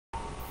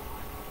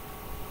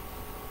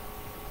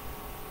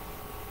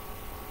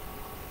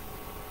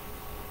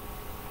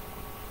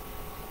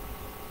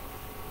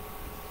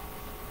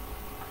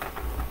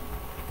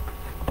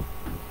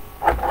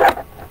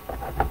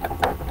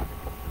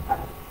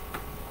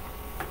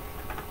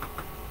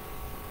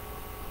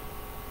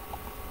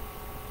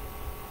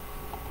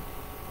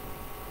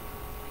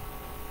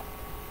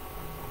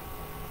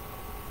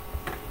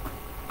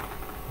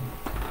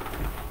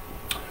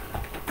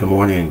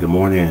morning, good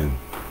morning.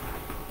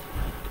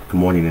 Good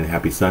morning and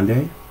happy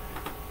Sunday.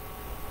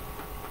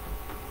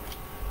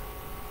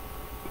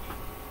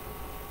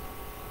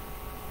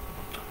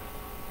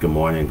 Good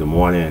morning, good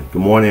morning,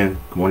 good morning,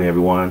 good morning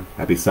everyone.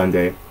 Happy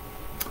Sunday.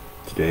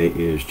 Today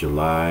is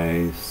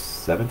July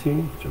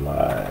 17th?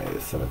 July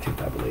 17th,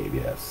 I believe,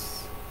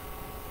 yes.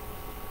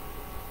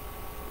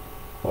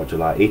 Or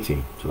July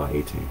 18th, July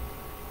 18th.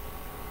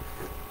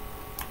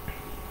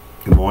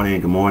 Good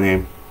morning, good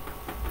morning.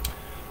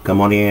 Come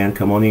on in,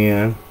 come on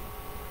in.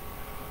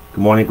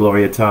 Good morning,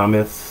 Gloria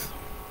Thomas.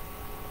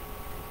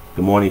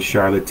 Good morning,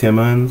 Charlotte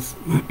Timmons.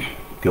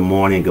 Good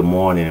morning, good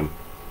morning.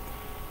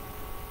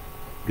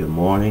 Good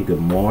morning, good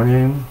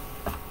morning.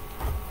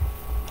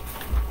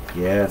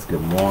 Yes,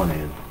 good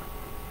morning.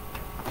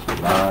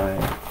 July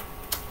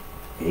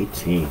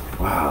 18th.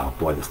 Wow,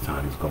 boy, this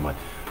time is going by.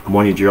 Good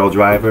morning, Gerald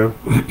Driver.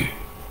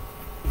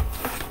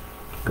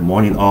 Good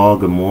morning, all.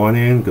 Good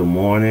morning, good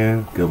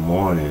morning, good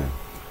morning.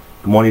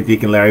 Good morning,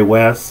 Deacon Larry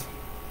West.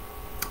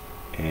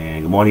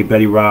 And good morning,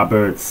 Betty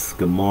Roberts.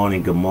 Good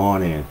morning, good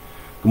morning.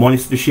 Good morning,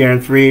 Sister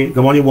Sharon Freed.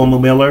 Good morning, Wilma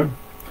Miller.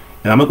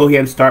 And I'm going to go ahead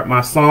and start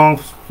my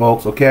songs,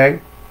 folks,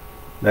 okay?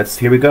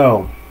 Here we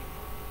go.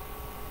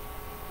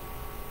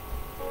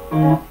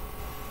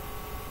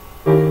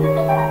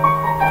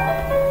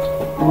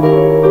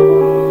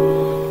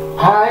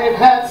 I've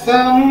had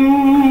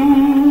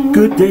some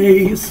good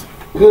days.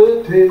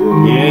 Good days.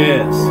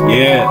 Yes,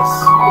 yes.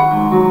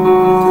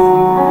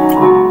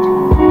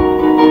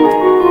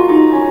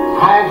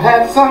 I've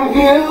had some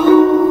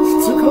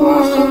hills to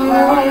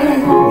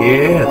climb.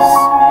 Yes.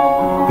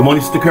 Good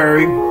morning, Sister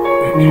Curry.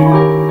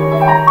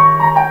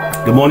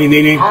 Good morning,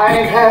 Nene.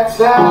 I've had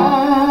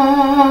some.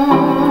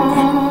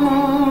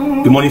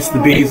 Good morning, Sister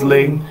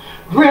Beasley.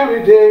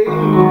 Every day.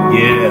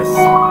 Yes.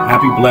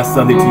 Happy blessed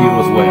Sunday to you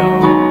as well.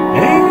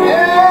 And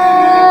yeah.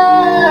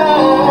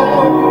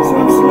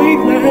 Some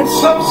sleepless.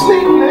 Some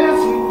sleepless.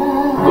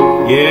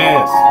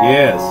 Yes,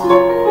 yes.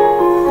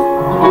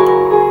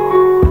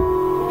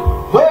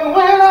 When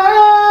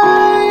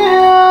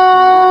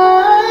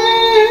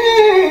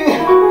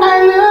I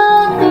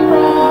look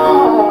around.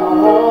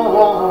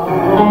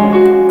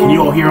 Can you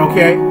all hear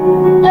okay?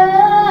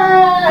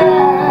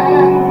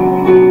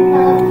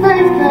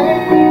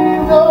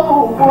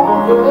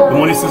 Good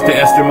morning, Sister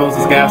Esther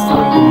Moses Gaston.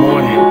 Good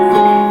morning.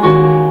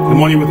 Good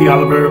morning, Ruthie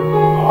Oliver.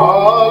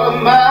 All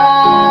of my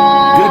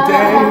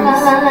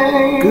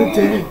good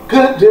days.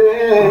 Good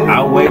days.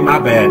 Outweigh my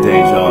bad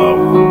days, y'all.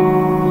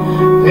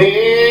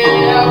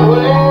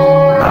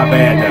 My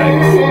bad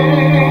days.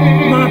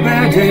 My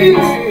bad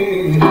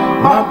days.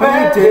 My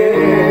bad days.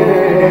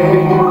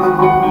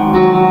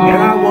 And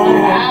I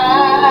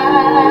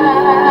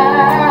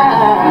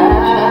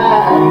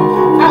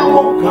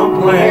won't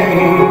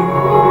complain.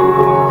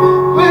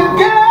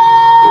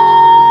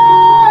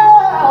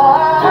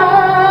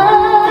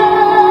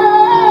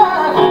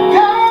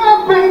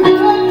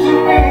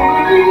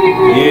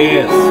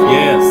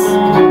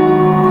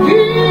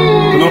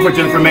 For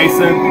Jennifer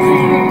Mason.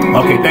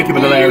 Okay, thank you,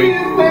 Brother Larry.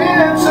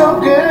 So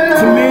good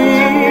to me.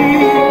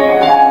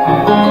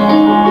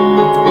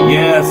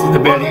 Yes, Sister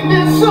Betty.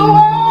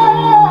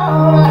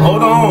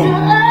 Hold on.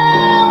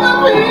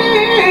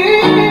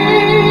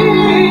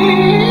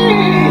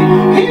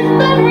 He's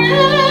been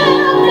real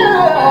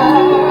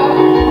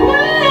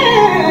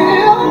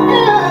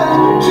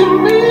good to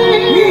me.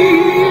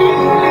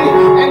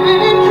 And then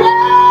he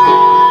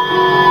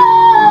tried.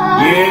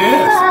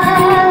 Yes.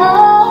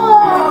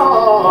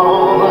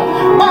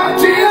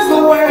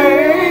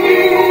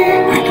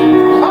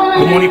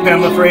 Good morning,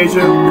 Pamela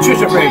Frazier.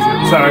 Patricia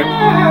Frazier. Sorry.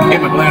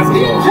 Get my glasses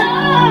off.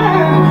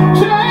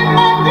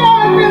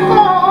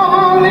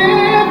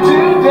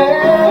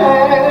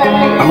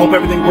 I hope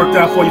everything worked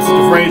out for you,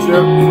 Sister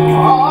Frazier.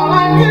 All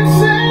I can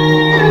say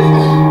is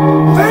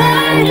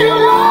thank you,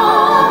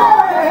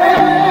 Lord.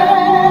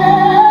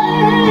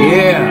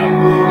 Yeah.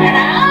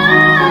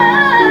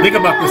 Think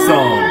about this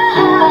song.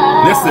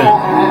 Listen.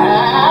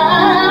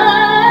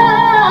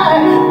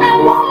 I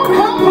won't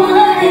complain.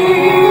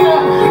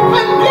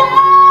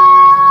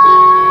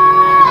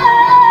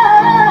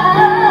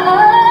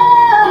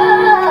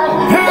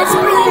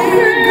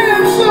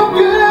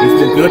 He's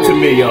been good to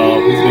me, y'all.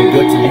 He's been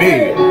good to me.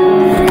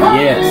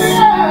 Yes.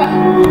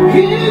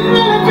 He's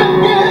really been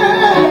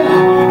good.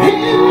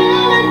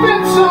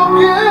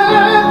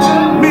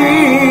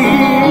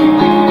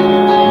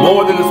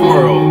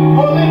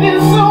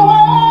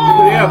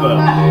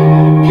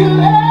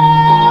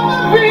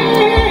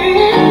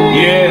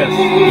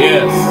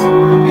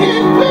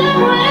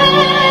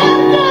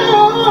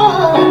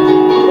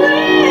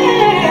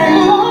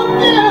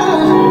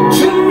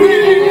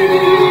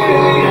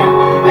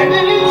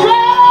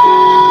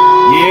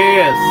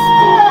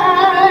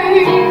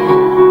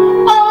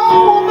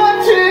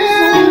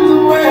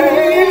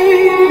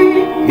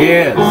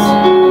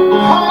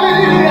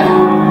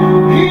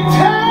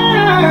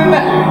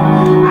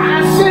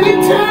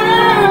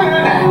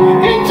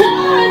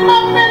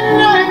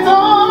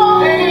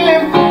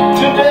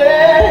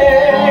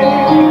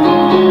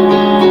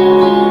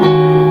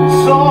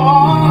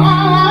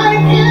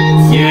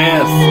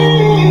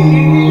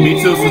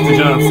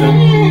 Johnson.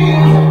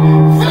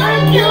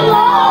 Thank you,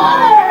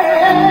 Lord.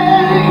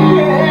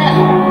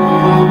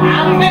 I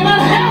may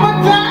not have a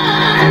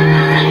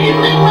dime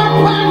in my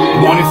pocket.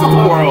 Good morning,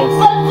 Sister Quarles.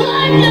 But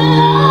thank you,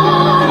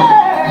 Lord.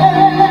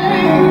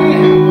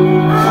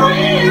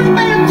 Friends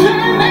may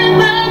turn their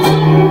backs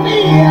on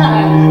me,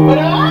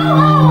 but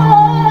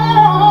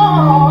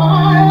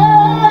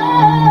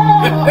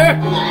thank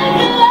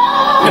you,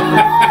 Lord.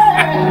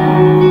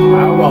 I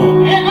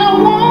won't. And I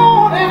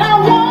won't, and I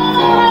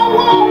won't, I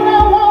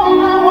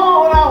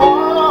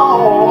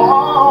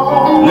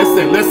won't.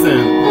 Listen, listen.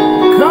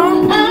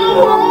 Come. I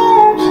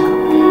won't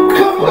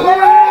complain.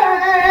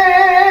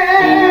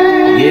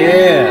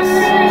 Yes.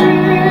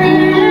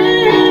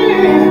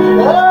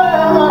 No.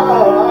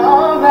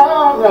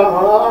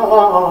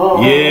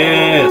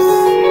 Yes.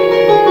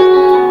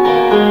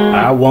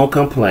 I won't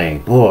complain.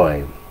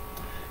 Boy,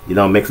 you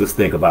know, it makes us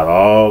think about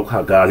all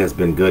how God has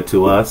been good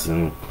to us.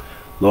 And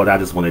Lord, I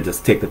just want to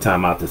just take the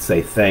time out to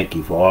say thank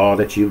you for all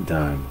that you've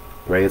done.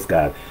 Praise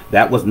God.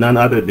 That was none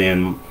other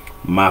than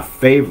my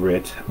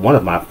favorite, one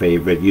of my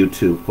favorite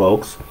YouTube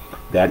folks.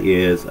 That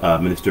is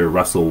Minister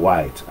Russell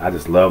White. I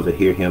just love to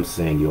hear him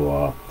sing, you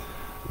all.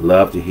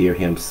 Love to hear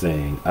him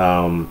sing.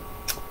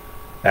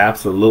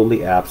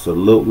 Absolutely,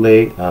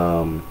 absolutely.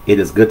 It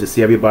is good to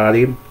see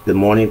everybody. Good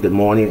morning,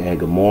 and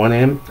good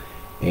morning.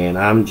 And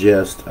I'm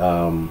just,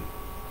 let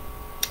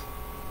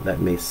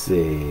me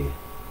see.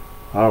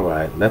 All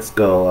right, let's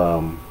go.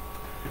 I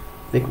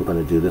think we're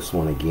going to do this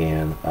one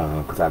again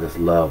because I just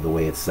love the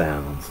way it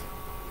sounds.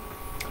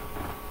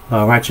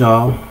 All right,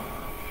 y'all.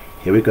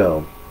 Here we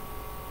go.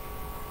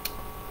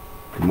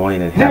 Good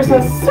morning and happy.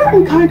 There's a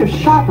certain kind of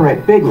shopper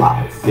at Big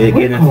Lots. Big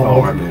We're in called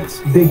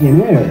apartments.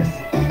 Billionaires.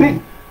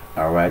 Big.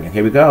 All right, and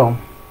here we go.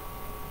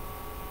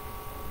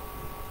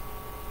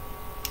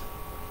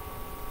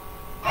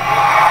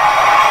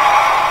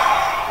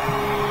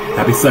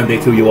 Happy Sunday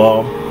to you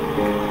all.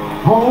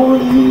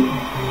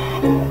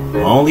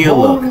 Only a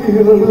look.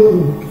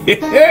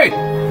 Hey.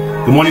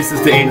 Good morning,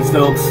 Sister Ada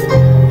Stokes.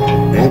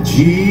 And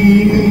Jesus,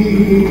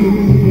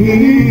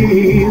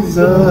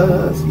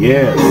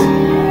 yes.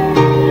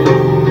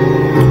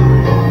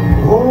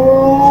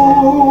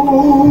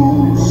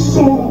 Oh,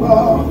 so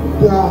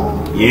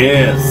God.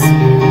 Yes.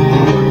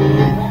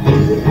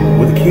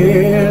 With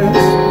kids.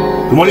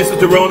 Good morning,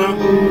 Sister Rona.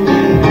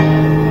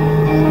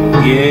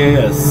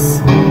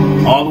 Yes.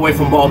 All the way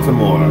from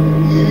Baltimore.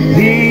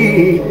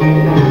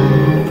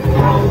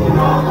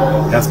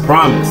 That's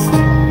promised.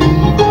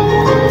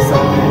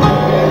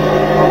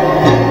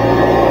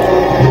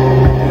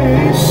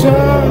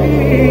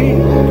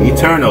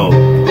 Eternal.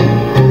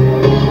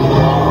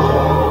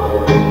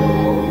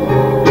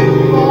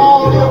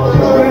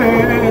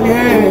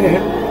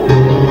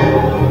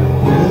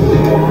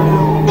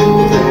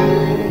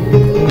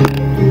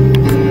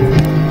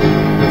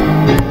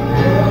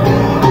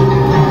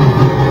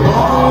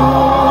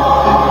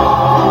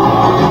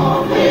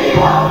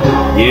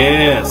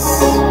 Yes.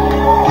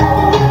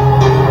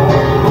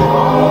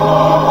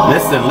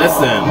 Listen,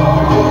 listen.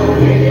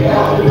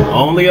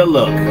 Only a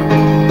look.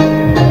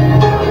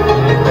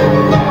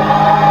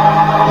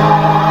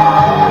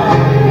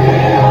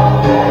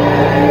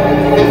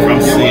 From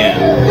sin.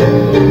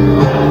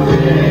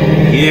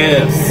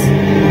 Yes.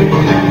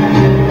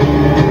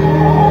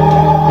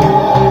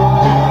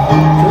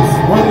 Just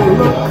one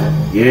look.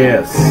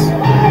 Yes.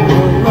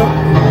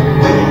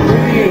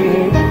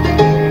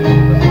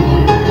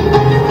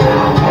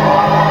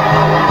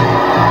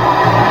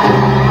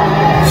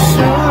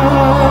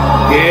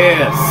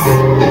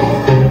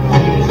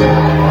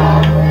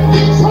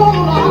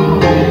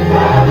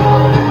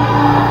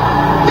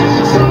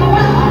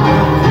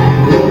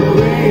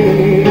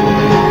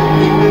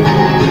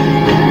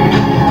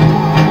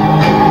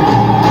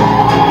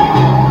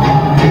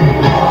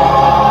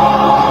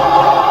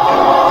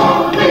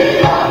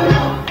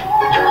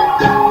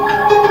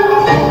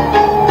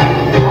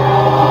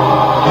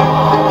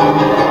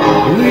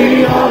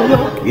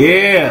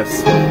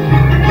 Yes.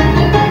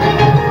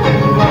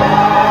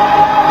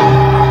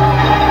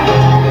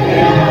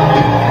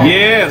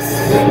 Yes.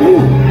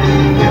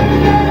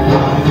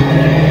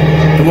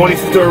 Good morning,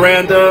 Sister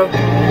Aranda.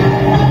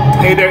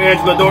 Hey there,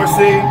 Angela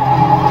Dorsey.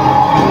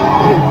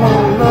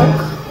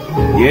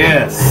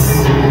 Yes.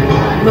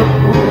 Good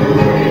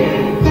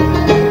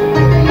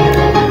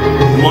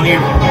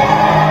morning.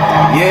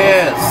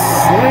 Yes.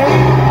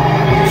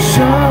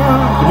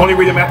 Good morning,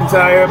 Rita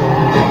McIntyre.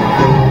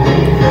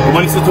 Good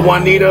morning, Sister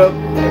Juanita.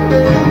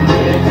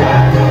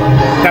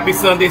 Happy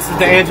Sunday,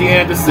 Sister Angie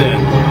Anderson.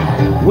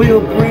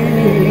 We'll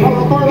bring.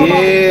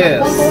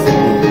 Yes.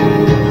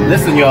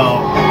 Listen,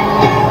 y'all.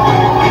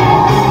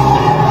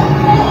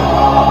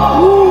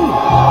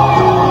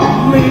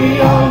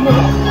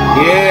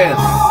 Yes.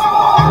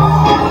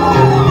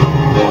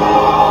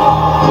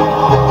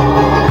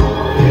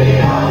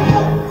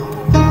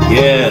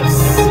 Yes.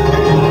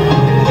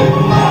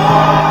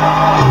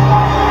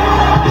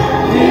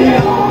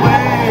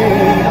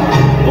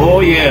 Oh,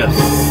 yes.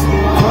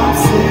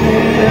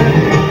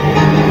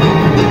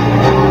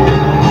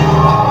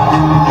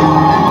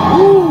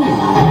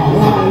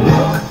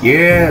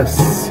 Yes.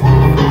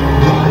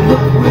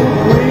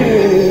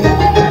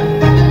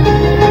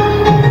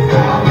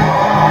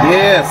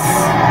 Yes.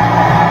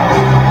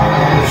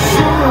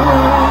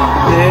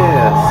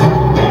 Yes.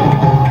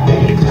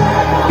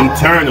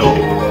 Eternal.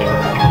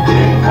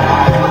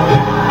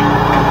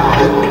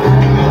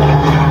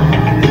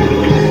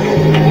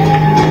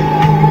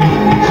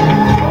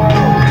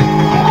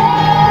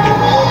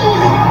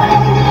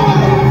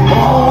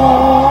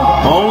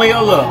 Only a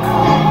look.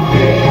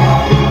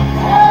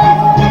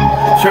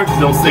 Churches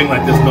don't sing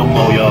like this no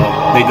more,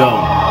 y'all. They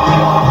don't.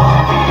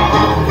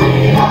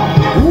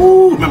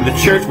 Ooh, remember the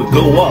church would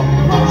go up.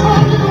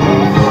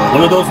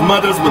 One of those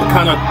mothers would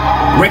kind of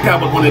break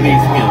out with one of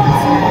these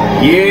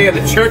hymns. Yeah,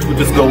 the church would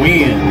just go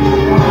in.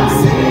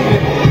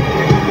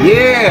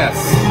 Yes.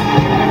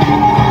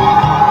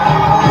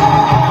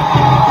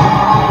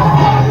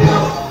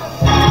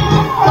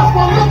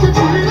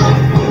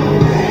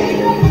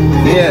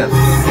 Yes.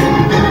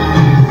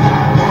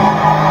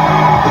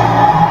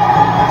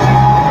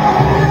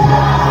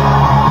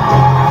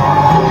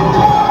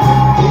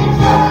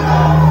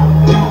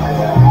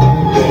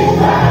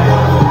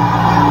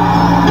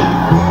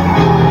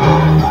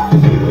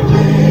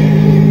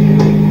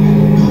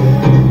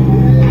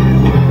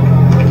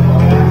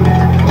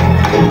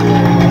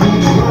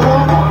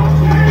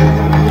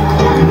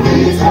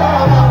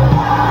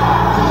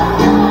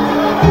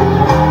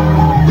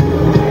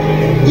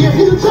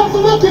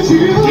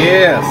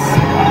 Yes.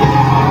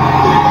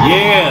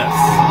 Yes.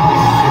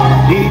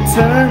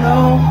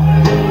 Eternal.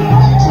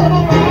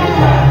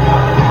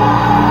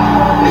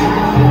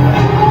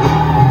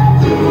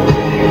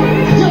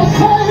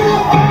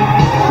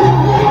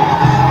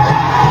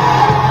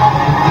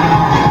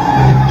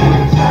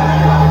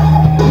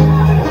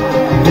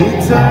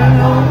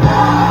 Eternal.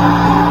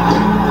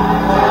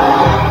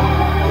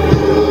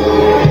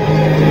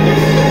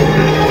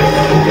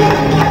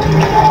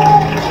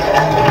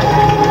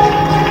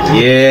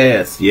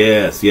 Yes,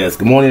 yes, yes.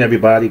 Good morning,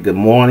 everybody. Good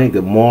morning,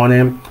 good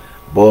morning.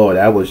 Boy,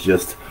 I was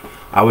just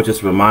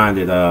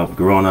reminded of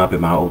growing up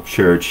in my old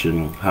church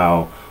and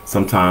how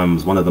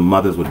sometimes one of the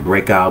mothers would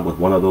break out with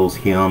one of those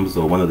hymns,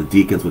 or one of the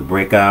deacons would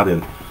break out,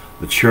 and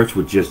the church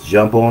would just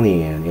jump on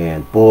in.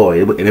 And boy,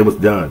 it was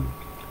done.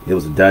 It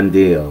was a done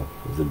deal.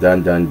 It was a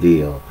done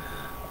deal.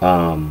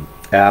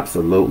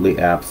 Absolutely,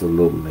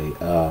 absolutely.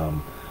 All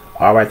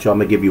right, y'all. I'm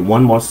gonna give you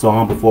one more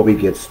song before we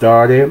get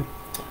started.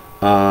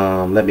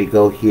 Let me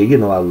go here. You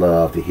know I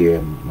love to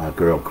hear my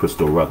girl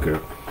Crystal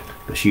Rucker,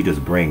 because she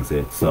just brings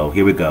it. So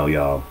here we go,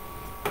 y'all.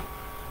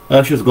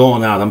 Usher's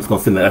going out. I'm just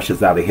gonna send the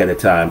ushers out ahead of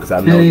time, because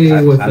I know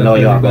I know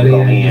y'all gonna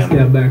go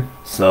in.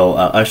 So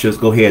ushers,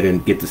 go ahead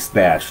and get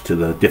dispatched to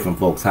the different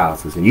folks'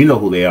 houses, and you know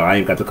who they are. I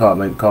ain't got to call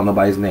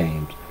nobody's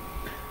names.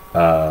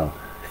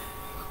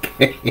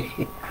 Okay.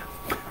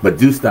 But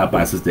do stop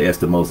by Sister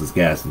Esther Moses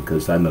Gaston,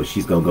 because I know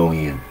she's gonna go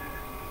in.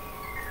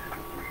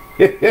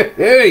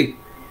 Hey.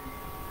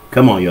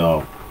 Come on,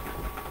 y'all.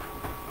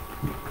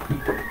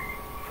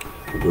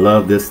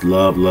 Love this,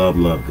 love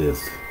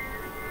this.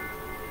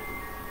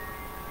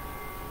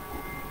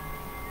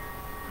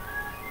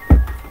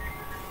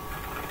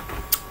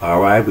 All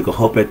right, we can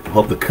hope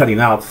the cutting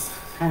out.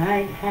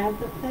 I have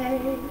the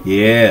faith.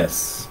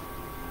 Yes.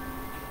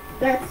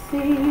 That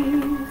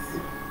sees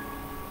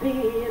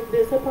the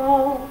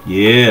invisible.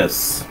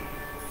 Yes.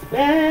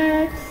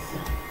 Expects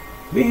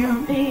the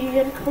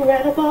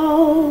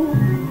incredible.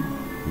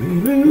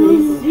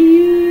 Receives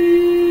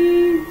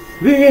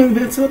the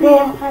invincible.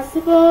 The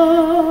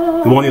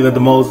impossible. Good morning, Linda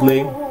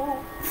Mosley.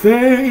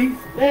 Faith.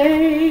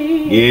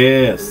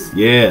 Yes.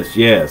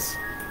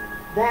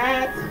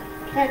 That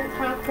can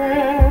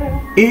conquer.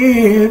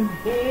 In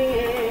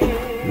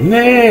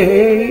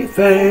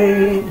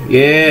faith.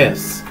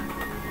 Yes.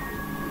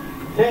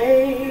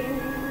 Faith.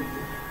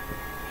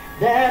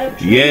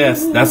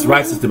 Yes, that's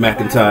right, Sister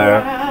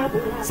McIntyre.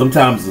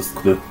 Sometimes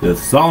the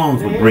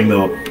songs would bring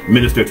the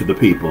minister to the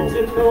people.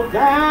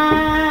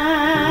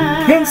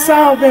 Can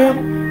solve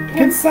them.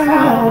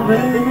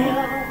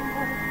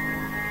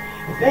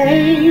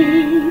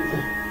 Faith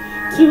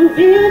to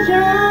vision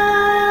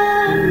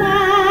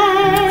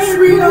my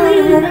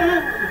freedom.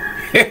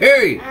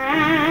 Hey. I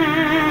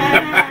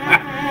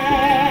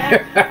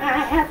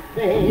have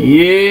faith.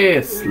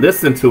 Yes,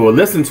 listen to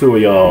her,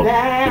 y'all.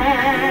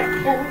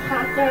 That can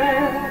conquer.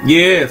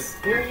 Yes,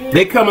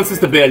 they coming,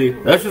 Sister Betty.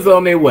 Usher's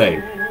on their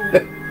way.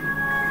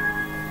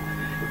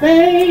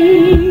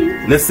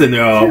 Faith. Listen,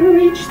 y'all. To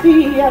reach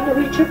the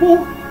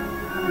unreachable.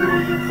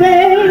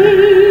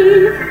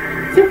 Faith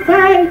to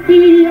fight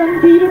the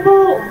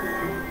unbeatable.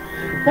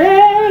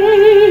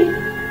 Faith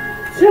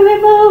to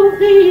remove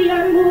the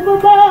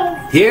unmovable.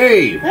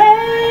 Hey.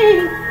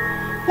 Faith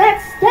that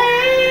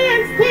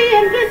stands the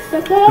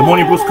invincible. Good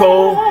morning, Bruce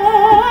Cole.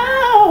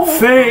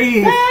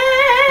 Faith.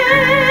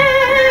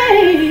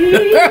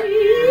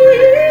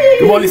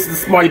 Good morning, Sister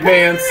Smarty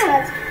Pants.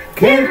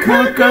 Can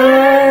conquer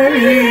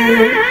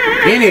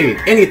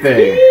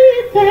anything.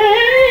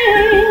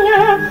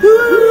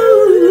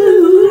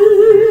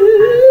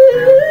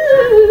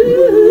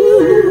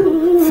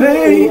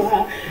 Faith.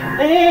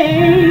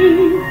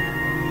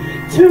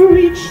 to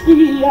reach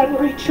the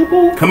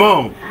unreachable. Come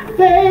on.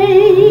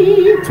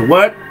 Faith To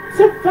what?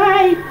 to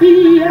fight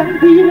the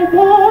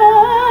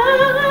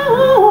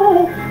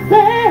unbeatable.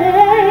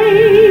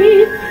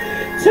 Faith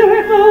to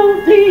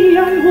remove the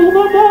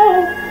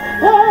unmovable.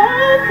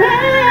 Oh,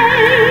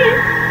 faith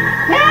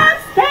that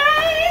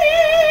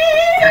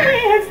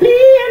stands the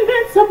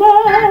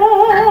invincible.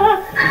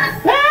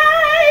 Faith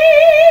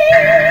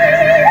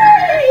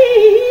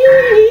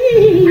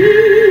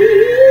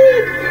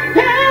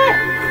that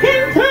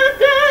can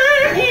conquer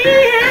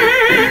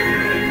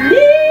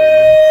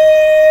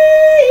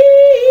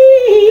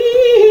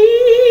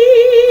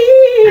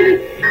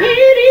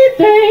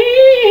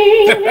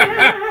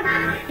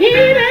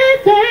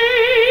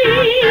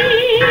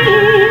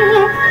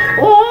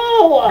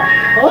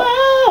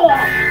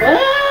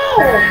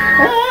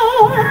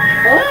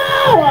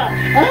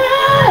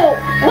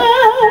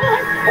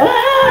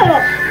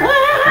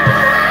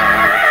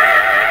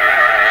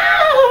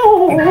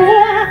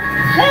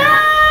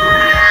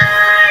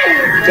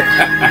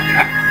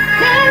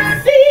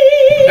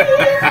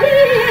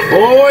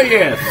Oh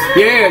yes.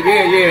 Yeah,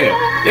 yeah, yeah.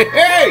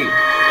 Hey.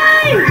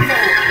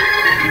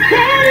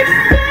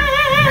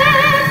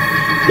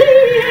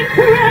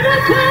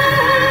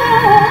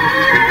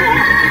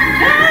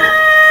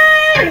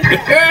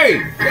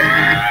 Hey.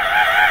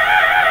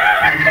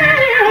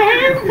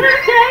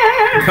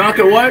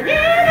 Conquer what?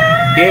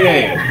 Get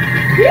it.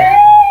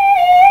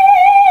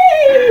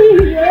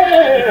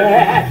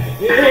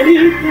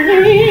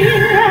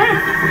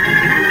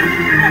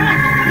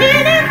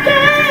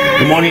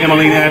 Good morning,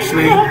 Emily and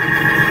Ashley.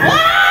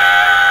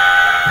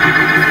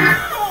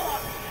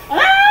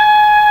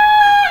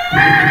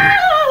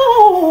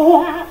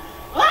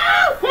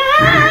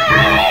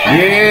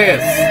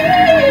 Yes,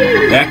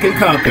 that can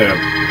conquer.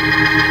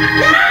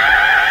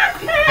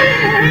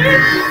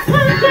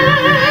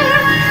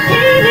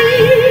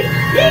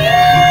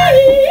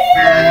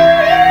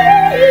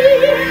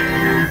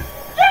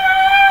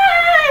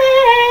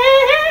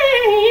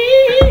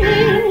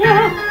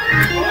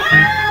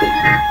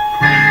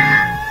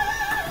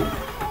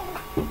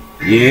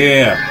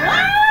 Yeah.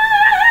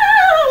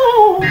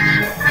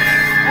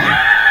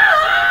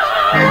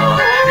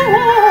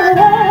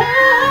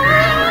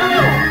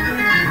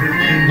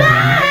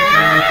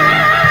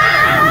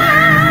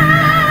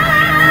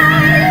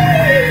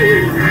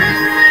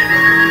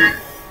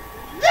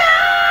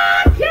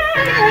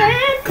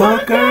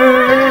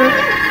 Conquer.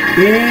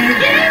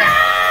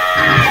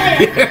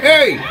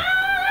 Hey.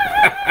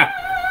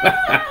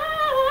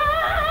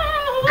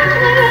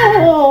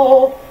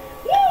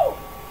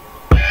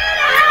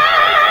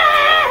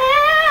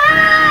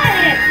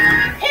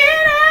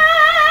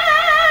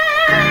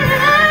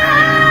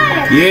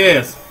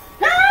 Yes.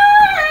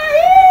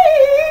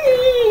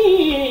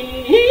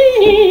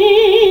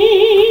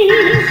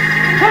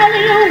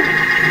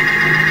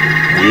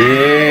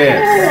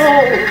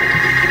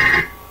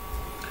 Yes.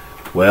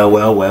 Well.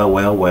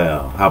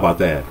 How about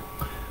that?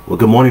 Well,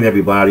 good morning,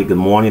 everybody. Good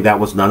morning. That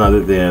was none other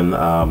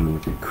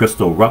than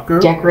Crystal Rucker.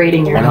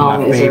 Decorating your one of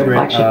home my is a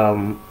favorite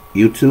reflection.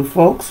 YouTube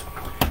folks.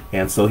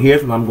 And so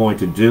here's what I'm going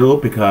to do,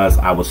 because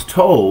I was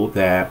told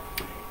that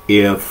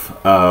if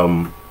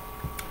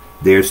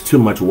there's too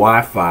much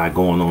Wi-Fi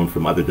going on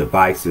from other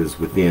devices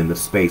within the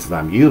space that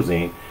I'm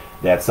using,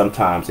 that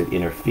sometimes it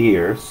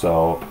interferes.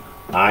 So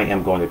I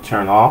am going to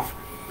turn off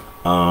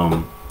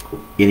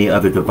any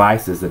other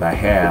devices that I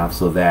have,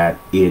 so that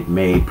it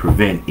may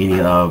prevent any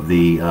of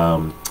the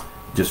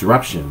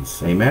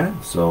disruptions. Amen.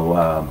 So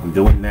I'm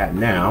doing that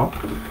now.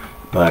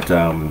 But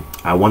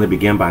I want to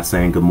begin by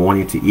saying good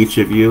morning to each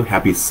of you.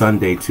 Happy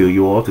Sunday to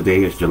you all.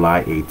 Today is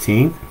July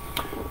 18th.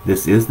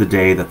 This is the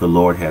day that the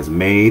Lord has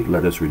made.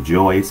 Let us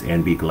rejoice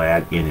and be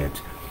glad in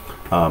it.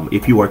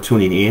 If you are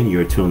tuning in,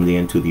 you're tuned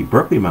in to the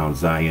Berkeley Mount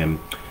Zion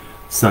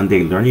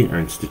Sunday Learning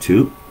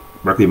Institute.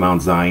 Berkeley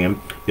Mount Zion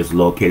is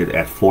located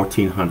at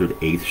 1400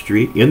 8th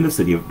Street in the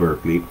city of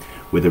Berkeley,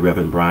 where the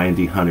Reverend Brian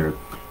D. Hunter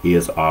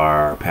is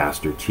our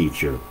pastor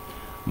teacher.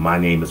 My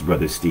name is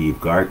Brother Steve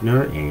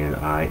Gardner, and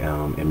I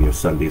am your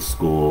Sunday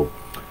school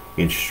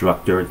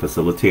instructor and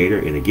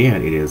facilitator. And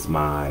again, it is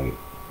my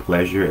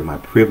pleasure and my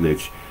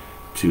privilege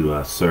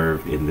to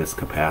serve in this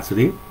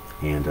capacity.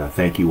 And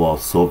thank you all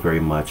so very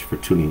much for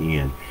tuning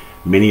in.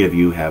 Many of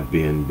you have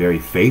been very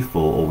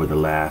faithful over the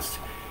last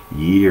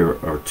year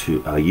or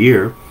two.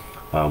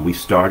 We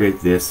started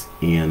this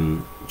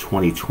in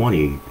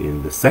 2020,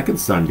 in the second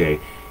Sunday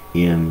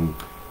in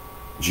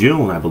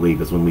June, I believe,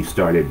 is when we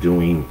started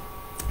doing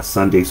a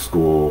Sunday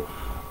school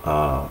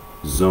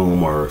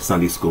Zoom or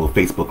Sunday school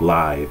Facebook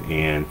Live.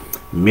 And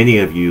many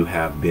of you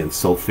have been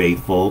so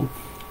faithful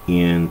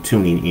in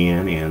tuning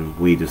in, and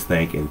we just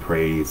thank and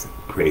praise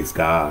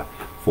God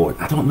for it.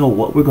 I don't know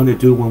what we're going to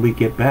do when we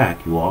get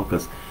back, you all,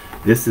 because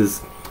this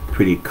is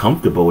pretty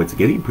comfortable. It's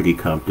getting pretty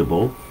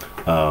comfortable.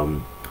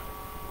 I'm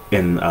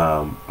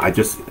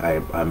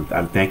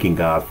thanking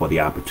God for the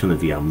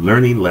opportunity. I'm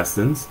learning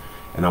lessons,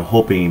 and I'm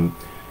hoping,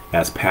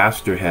 as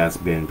Pastor has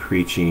been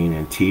preaching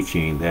and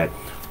teaching, that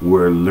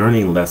we're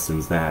learning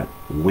lessons that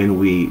when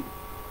we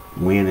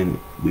when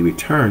we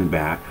return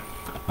back,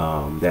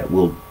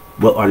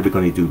 what are we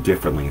going to do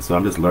differently. So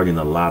I'm just learning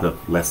a lot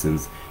of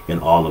lessons in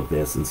all of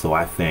this, and so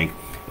I thank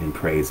and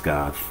praise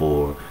God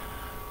for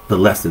the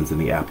lessons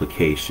and the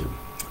application.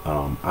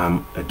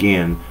 I'm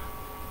again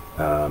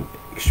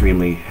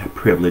extremely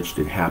privileged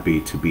and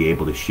happy to be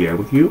able to share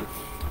with you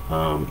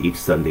each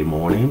Sunday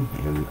morning.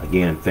 And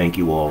again, thank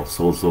you all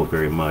so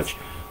very much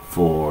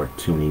for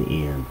tuning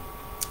in.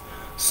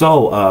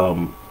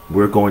 So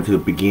we're going to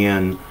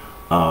begin.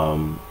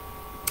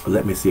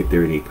 Let me see if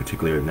there are any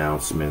particular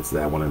announcements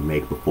that I want to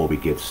make before we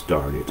get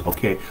started.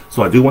 Okay,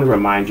 so I do want to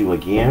remind you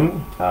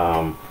again,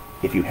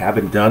 if you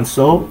haven't done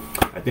so,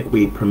 I think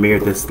we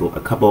premiered this a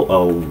couple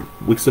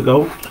of weeks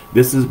ago.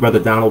 This is Brother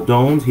Donald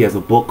Jones. He has a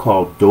book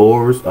called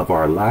Doors of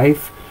Our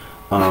Life.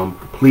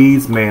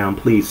 Please, ma'am,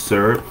 please,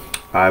 sir,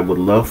 I would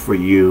love for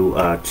you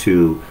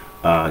to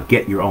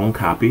get your own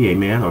copy,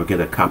 amen, or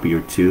get a copy or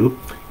two.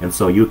 And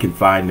so you can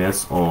find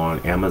this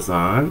on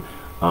Amazon.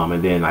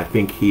 And then I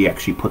think he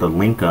actually put a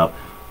link up.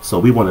 So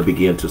we want to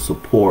begin to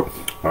support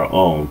our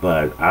own.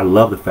 But I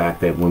love the fact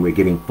that when we're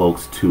getting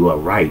folks to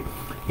write.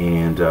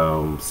 And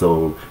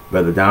so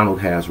Brother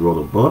Donald has wrote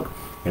a book,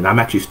 and I'm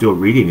actually still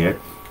reading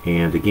it.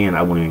 And again,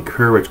 I want to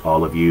encourage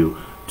all of you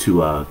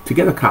to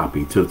get a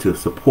copy, to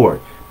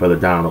support Brother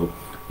Donald.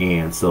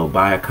 And so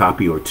buy a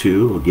copy or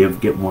two, or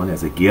get one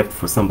as a gift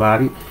for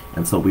somebody.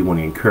 And so we want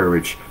to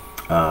encourage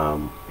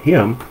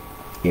him.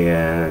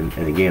 And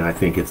again, I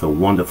think it's a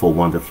wonderful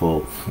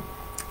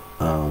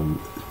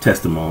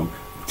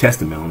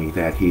testimony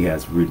that he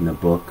has written a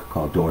book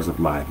called Doors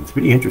of Life. It's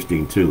pretty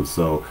interesting too.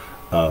 So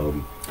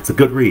it's a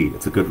good read.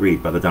 It's a good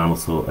read, Brother Donald.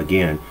 So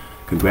again,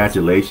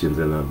 congratulations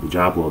and a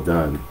job well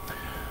done.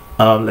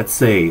 Let's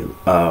say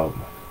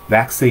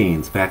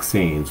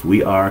vaccines.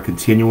 We are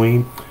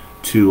continuing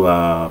to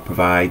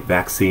provide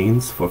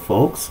vaccines for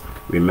folks.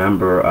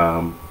 Remember,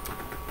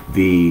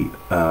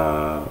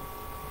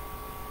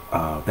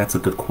 that's a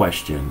good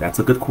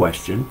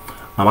question.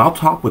 I'll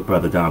talk with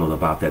Brother Donald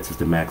about that,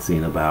 Sister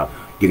Maxine, about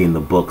getting the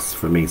books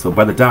for me. So,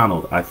 Brother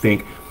Donald, I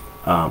think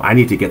I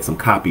need to get some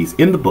copies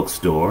in the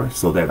bookstore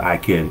so that I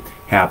can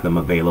have them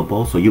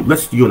available. So you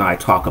and I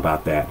talk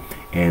about that,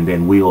 and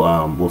then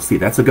we'll see.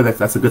 That's a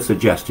good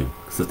suggestion,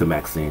 Sister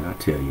Maxine. I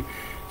tell you,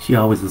 she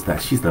always is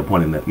that. She's the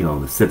one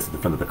that sits at the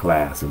front of the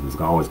class and is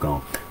always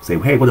going to say,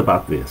 "Hey, what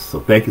about this?" So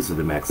thank you,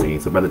 Sister Maxine.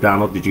 So, Brother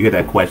Donald, did you hear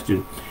that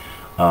question?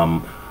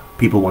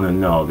 People want to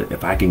know that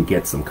if I can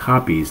get some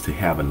copies to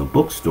have in the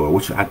bookstore,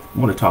 which I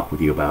want to talk with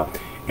you about,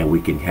 and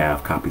we can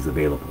have copies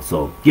available.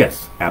 So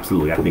yes,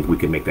 absolutely, I think we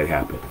can make that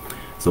happen.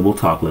 So we'll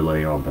talk a little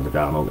later on, Brother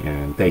Donald,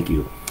 and thank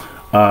you.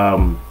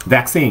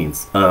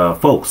 Vaccines,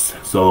 folks.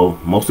 So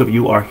most of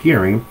you are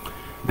hearing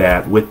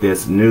that with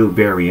this new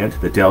variant,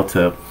 the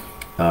Delta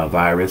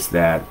virus,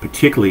 that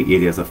particularly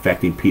it is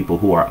affecting people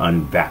who are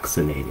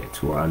unvaccinated.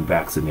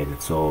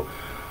 So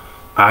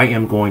I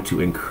am going to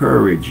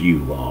encourage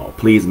you all,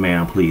 please,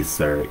 ma'am, please,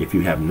 sir, if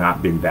you have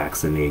not been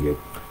vaccinated,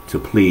 to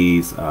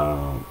please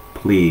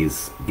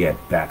get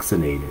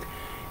vaccinated.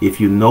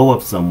 If you know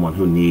of someone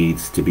who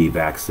needs to be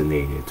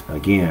vaccinated,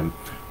 again,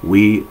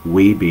 we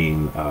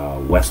being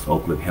West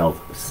Oakland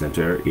Health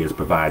Center is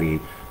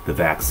providing the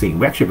vaccine.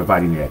 We're actually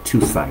providing it at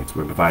two sites.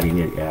 We're providing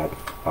it at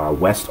our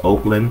West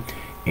Oakland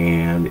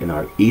and in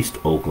our East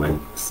Oakland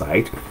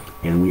site.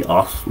 And we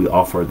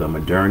offer the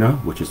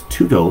Moderna, which is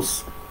 2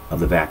 doses of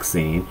the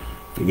vaccine,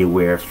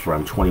 anywhere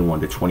from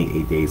 21 to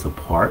 28 days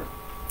apart.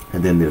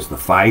 And then there's the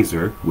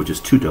Pfizer, which is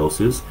 2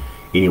 doses,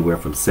 anywhere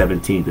from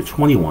 17 to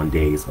 21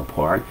 days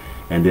apart.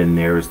 And then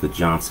there's the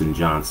Johnson &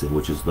 Johnson,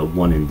 which is the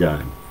one and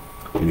done.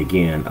 And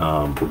again,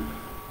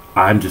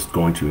 I'm just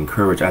going to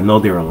encourage, I know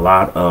there are a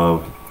lot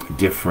of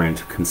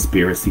different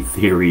conspiracy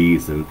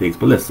theories and things,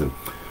 but listen,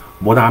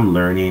 what I'm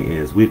learning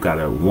is we've got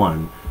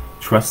to,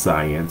 trust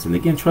science, and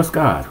again, trust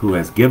God, who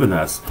has given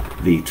us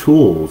the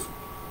tools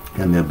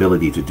and the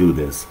ability to do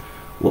this.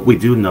 What we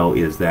do know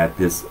is that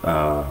this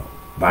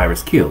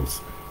virus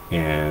kills.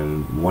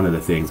 And one of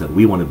the things that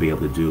we want to be able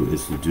to do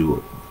is to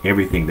do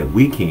everything that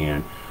we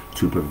can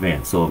to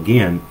prevent. So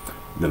again,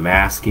 the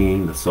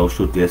masking, the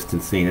social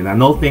distancing, and I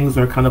know things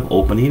are kind of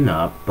opening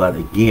up, but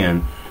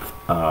again,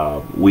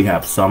 we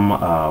have some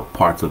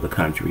parts of the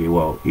country,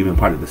 well, even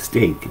part of the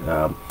state.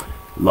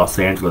 Los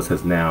Angeles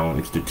has now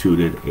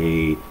instituted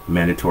a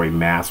mandatory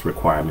mask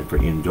requirement for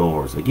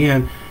indoors.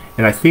 Again,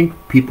 and I think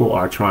people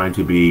are trying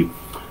to be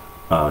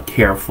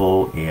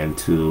careful and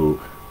to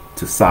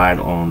side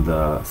on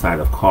the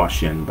side of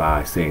caution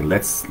by saying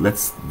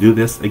let's do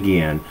this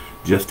again,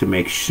 just to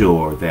make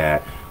sure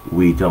that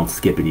we don't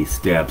skip any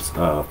steps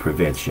of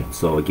prevention.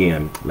 So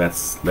again,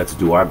 let's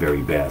do our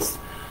very best.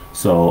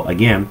 So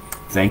again,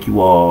 thank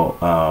you all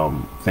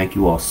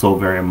so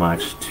very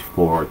much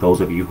for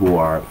those of you who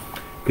are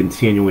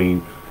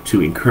continuing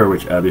to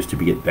encourage others to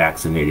get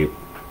vaccinated.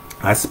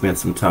 I spent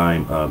some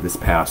time this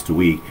past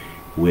week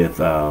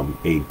with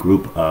a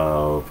group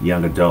of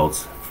young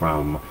adults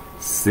from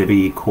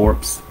City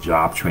Corps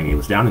job training. It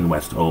was down in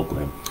West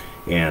Oakland,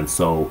 and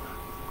so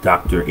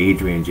Dr.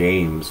 Adrian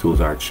James, who is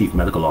our chief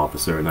medical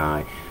officer, and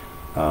I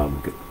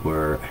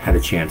had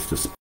a chance to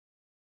speak.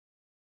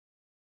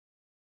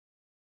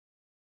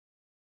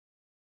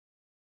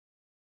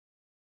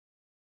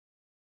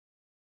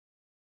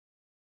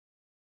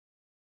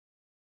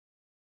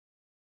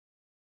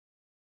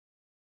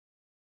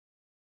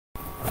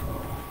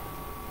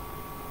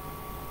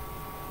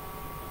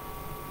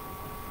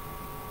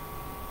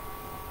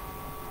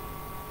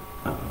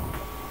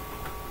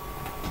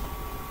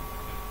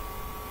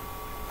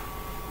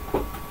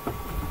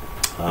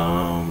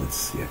 Let's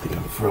see, I think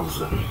I'm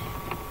frozen.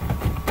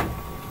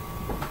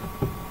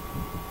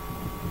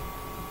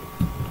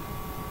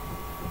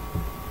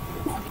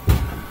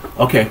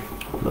 Okay,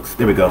 looks,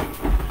 there we go.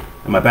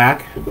 Am I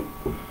back?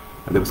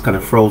 It was kind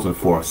of frozen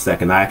for a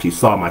second. I actually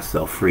saw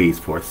myself freeze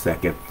for a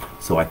second,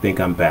 so I think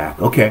I'm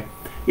back. Okay,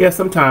 yeah,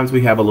 sometimes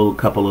we have a little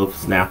couple of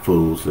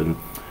snafus and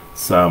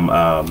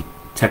some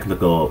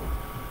technical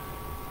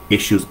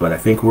issues, but I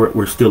think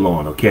we're still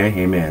on. Okay,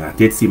 amen. I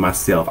did see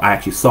myself, I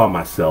actually saw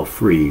myself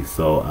freeze,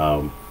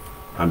 so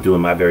I'm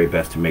doing my very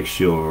best to make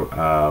sure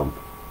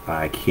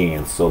I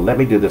can. So let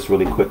me do this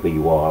really quickly,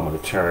 you all. I'm going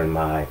to turn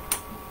my,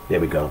 there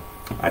we go.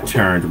 I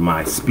turned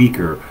my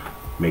speaker,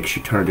 make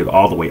sure turned it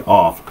all the way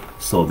off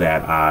so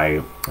that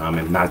I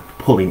am not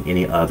pulling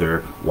any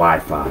other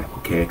Wi-Fi,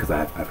 okay, because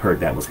I've heard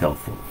that was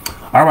helpful.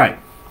 All right.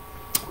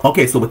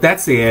 Okay, so with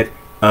that said,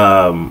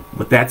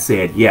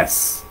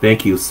 yes,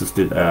 thank you,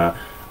 Sister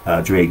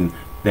Drayton.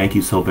 Thank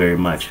you so very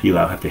much. You'll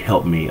have to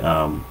help me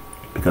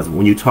because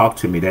when you talk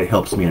to me, that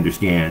helps me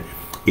understand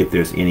if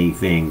there's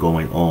anything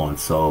going on.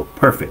 So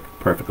perfect.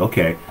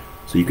 Okay,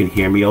 so you can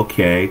hear me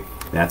okay.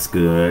 That's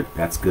good.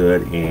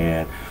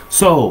 And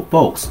so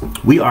folks,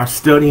 we are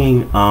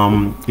studying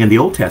in the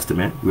Old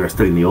Testament. We are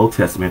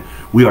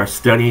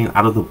studying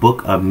out of the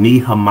book of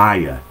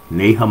Nehemiah.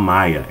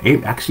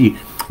 Actually,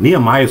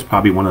 Nehemiah is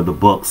probably one of the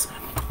books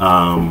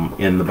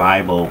in the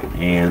Bible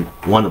and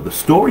one of the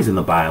stories in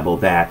the Bible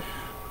that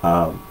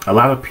a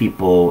lot of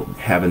people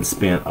haven't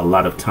spent a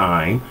lot of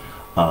time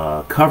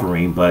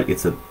covering, but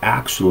it's an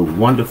actual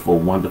wonderful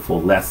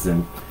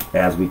lesson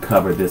as we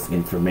cover this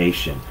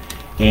information.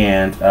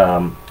 And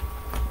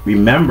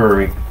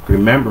remembering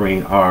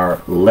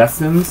our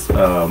lessons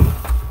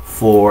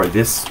for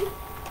this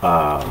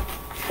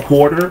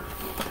quarter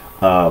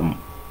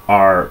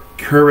are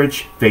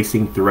courage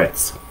facing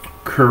threats.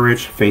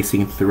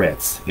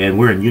 And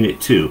we're in Unit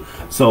 2.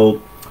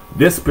 So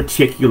this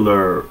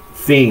particular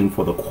theme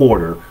for the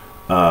quarter,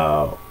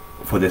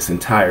 for this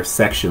entire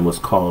section, was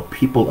called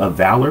People of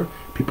Valor.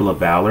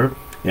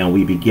 And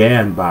we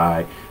began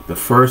by the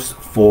first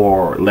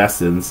 4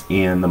 lessons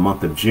in the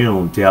month of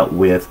June dealt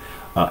with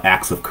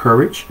acts of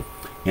courage.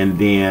 And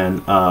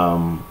then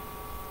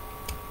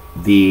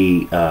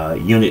the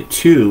Unit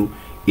 2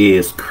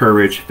 is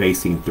courage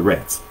facing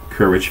threats.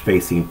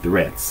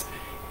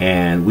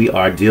 And we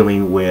are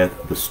dealing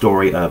with the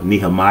story of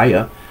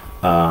Nehemiah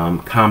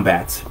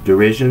combats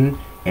derision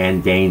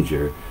and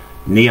danger.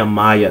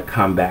 Nehemiah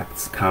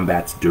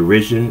combats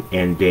derision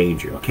and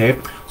danger. Okay,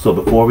 so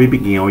before we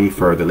begin any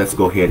further, let's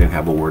go ahead and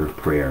have a word of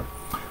prayer.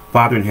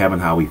 Father in heaven,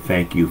 how we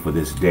thank you for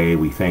this day.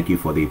 We thank you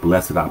for the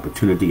blessed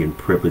opportunity and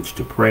privilege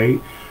to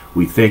pray.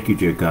 We thank you,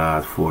 dear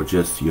God, for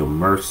just your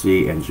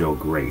mercy and your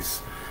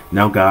grace.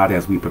 Now, God,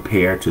 as we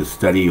prepare to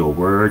study your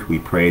word, we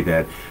pray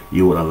that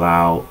you will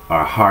allow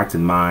our hearts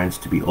and minds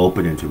to be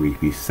open and to be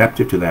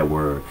receptive to that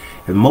word.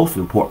 And most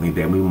importantly,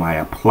 that we might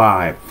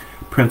apply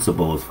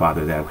principles,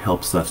 Father, that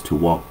helps us to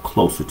walk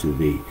closer to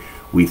thee.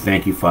 We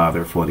thank you,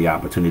 Father, for the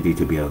opportunity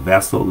to be a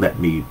vessel. Let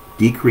me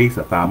decrease,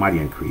 that thou might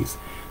increase,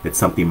 that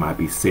something might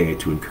be said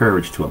to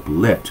encourage, to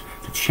uplift,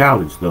 to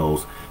challenge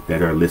those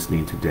that are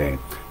listening today.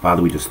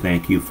 Father, we just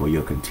thank you for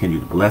your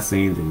continued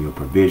blessings and your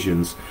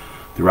provisions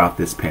throughout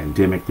this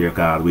pandemic, dear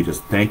God. We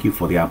just thank you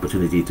for the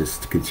opportunity to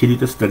continue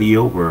to study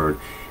your word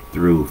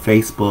through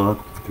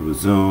Facebook, through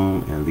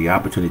Zoom, and the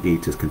opportunity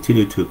to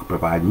continue to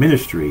provide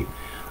ministry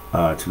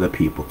to the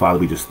people. Father,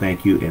 we just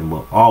thank you, and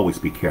we'll always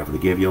be careful to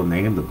give your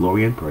name the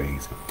glory and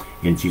praise.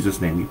 In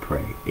Jesus' name we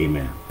pray.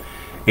 Amen.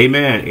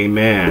 Amen.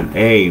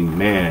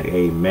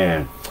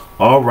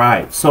 All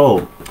right,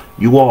 so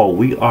you all,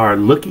 we are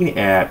looking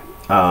at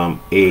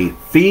a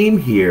theme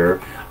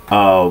here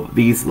of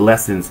these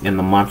lessons in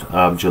the month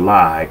of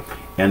July,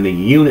 and the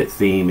unit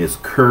theme is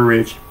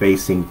courage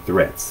facing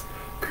threats.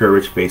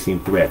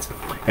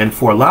 And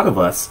for a lot of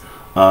us,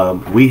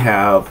 we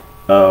have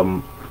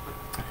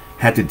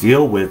had to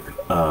deal with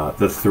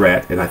the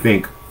threat, and I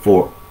think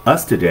for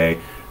us today,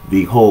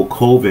 the whole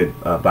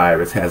COVID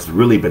virus has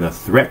really been a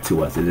threat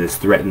to us. It has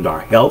threatened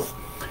our health,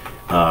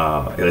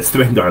 it has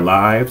threatened our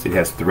lives, it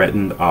has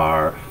threatened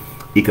our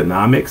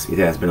economics. It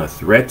has been a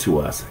threat to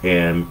us,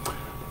 and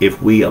if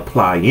we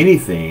apply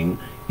anything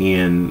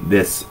in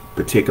this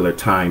particular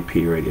time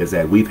period, is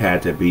that we've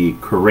had to be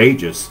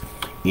courageous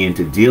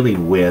into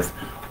dealing with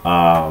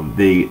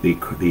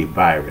the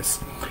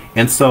virus.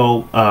 And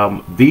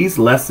so these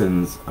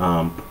lessons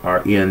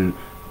are in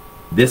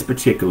this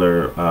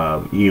particular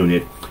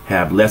unit,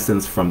 have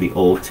lessons from the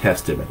Old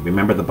Testament.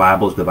 Remember, the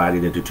Bible is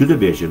divided into 2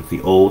 divisions,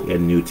 the Old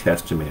and New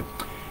Testament.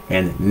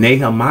 And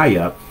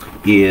Nehemiah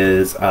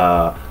is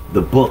the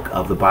book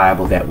of the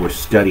Bible that we're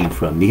studying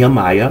from,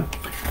 Nehemiah,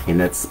 and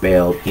that's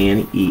spelled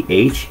Nehemiah.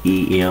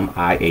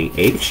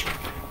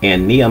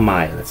 And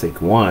Nehemiah, let's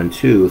take 1,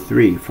 2,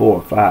 3,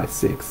 4, 5,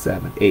 6,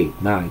 7,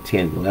 8, 9,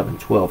 10, 11,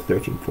 12,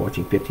 13,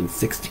 14, 15,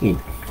 16.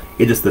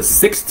 It is the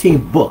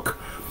 16th book,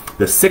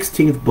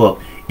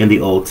 in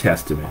the Old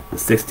Testament, the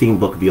 16th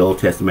book of the Old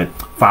Testament,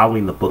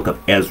 following the book of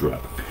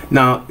Ezra.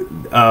 Now,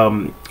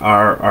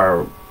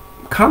 our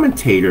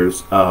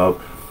commentators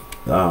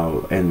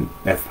and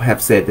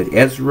have said that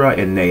Ezra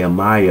and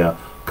Nehemiah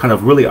kind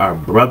of really are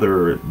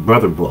brother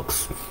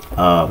books,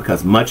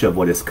 because much of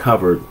what is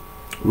covered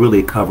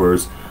really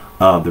covers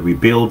the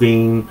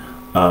rebuilding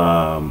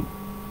of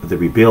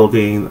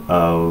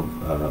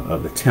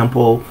the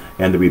temple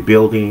and the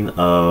rebuilding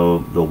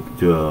of the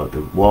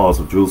walls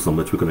of Jerusalem,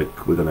 which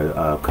we're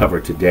gonna cover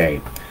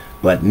today.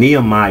 But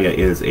Nehemiah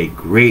is a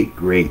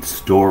great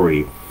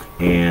story,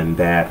 and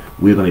that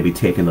we're going to be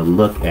taking a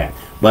look at.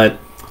 But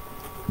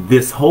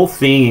this whole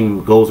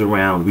theme goes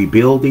around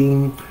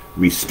rebuilding,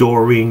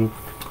 restoring,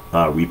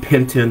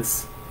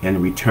 repentance,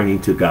 and returning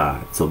to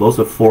God. So those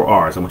are 4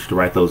 R's. I want you to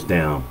write those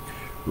down.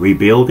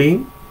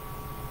 Rebuilding,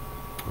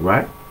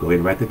 right? Go ahead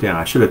and write that down.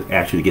 I should have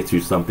asked you to get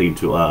you something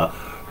to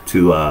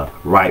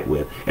write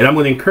with. And I'm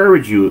going to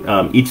encourage you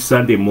each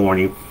Sunday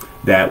morning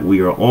that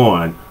we are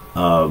on,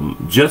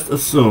 just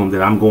assume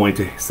that I'm going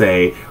to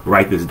say,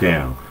 write this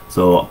down.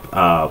 So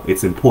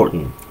it's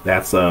important.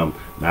 That's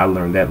I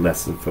learned that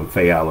lesson from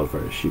Faye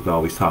Oliver. She's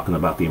always talking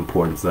about the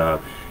importance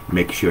of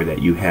making sure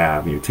that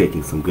you're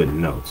taking some good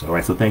notes. All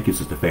right. So thank you,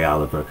 Sister Faye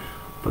Oliver.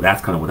 But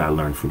that's kind of what I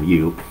learned from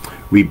you.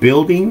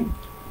 Rebuilding,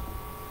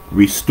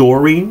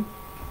 restoring,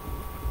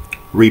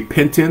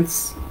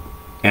 repentance,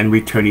 and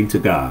returning to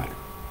God.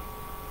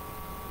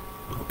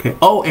 Okay.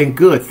 Oh, and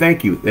good.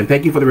 Thank you. And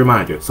thank you for the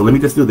reminder. So let me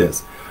just do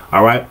this.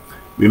 All right.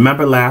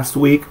 Remember last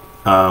week,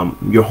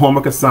 your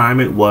homework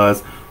assignment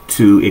was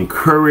to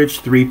encourage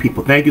 3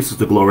 people. Thank you,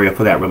 Sister Gloria,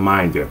 for that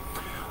reminder.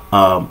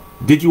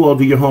 Did you all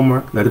do your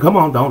homework? Now, come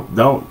on,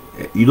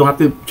 you don't have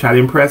to try to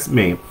impress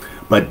me.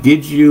 But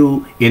did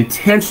you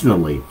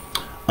intentionally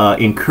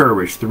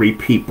encourage 3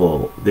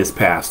 people this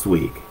past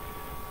week?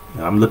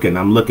 I'm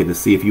looking to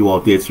see if you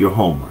all did your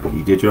homework.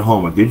 You did your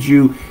homework. Did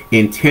you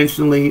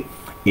intentionally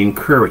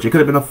encourage? It could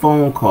have been a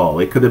phone call.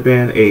 It could have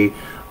been a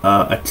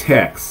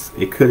text.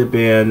 It could have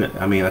been,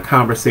 a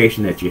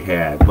conversation that you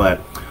had. But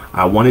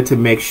I wanted to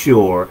make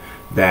sure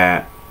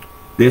that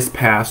this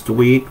past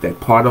week, that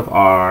part of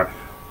our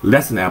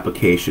lesson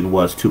application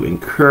was to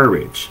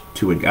encourage.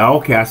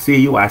 Okay, I see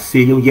you.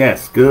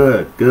 Yes,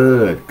 good.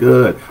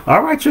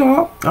 All right,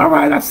 y'all. All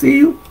right, I see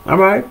you. All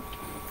right.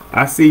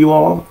 I see you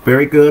all.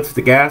 Very good.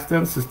 Sister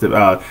Gaston,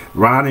 Sister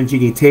Ron and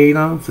Jeannie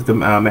Tatum, Sister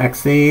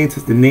Maxine,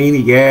 Sister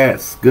Nene.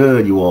 Yes,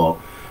 good, you all.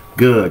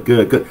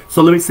 Good.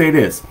 So let me say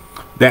this.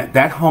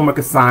 That homework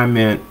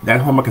assignment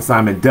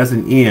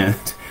doesn't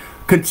end.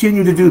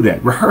 Continue to do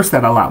that. Rehearse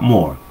that a lot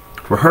more.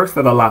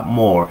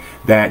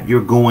 That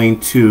you're going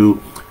to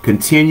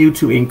continue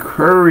to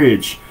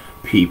encourage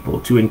people.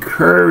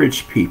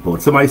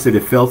 And somebody said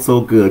it felt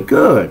so good.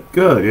 Good.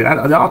 It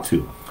ought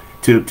to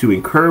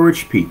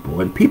encourage people.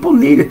 And people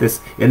need it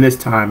in this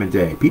time and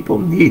day. People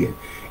need it.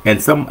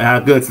 And some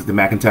good, Sister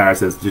McIntyre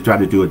says, to try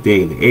to do it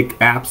daily.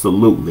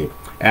 Absolutely.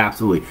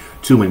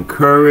 To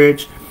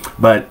encourage.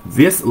 But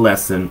this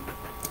lesson,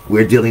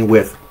 we're dealing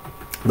with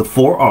the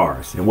 4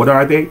 R's. And what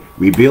are they?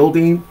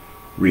 Rebuilding,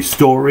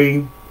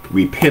 restoring,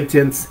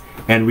 repentance,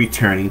 and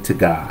returning to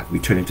God.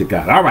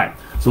 All right.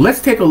 So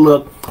let's take a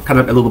look, kind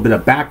of a little bit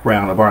of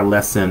background of our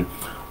lesson.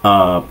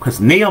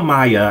 Because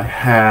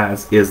Nehemiah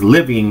is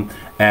living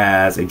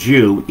as a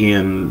Jew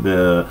in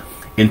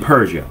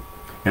Persia.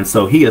 And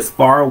so he is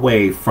far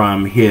away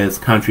from his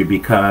country,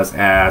 because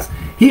as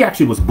he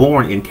actually was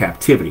born in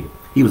captivity.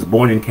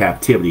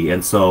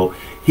 And so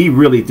he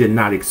really did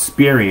not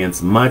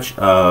experience much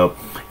of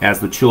as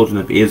the children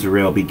of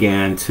Israel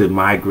began to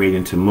migrate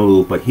and to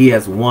move. But he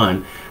has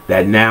one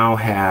that now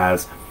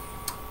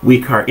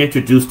we are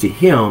introduced to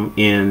him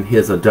in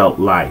his adult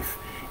life.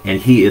 And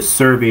he is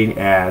serving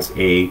as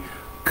a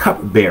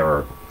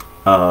cupbearer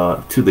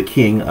to the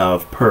king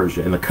of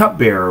Persia. And the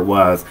cupbearer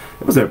was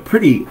a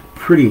pretty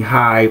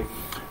high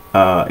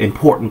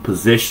important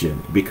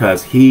position,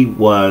 because he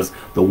was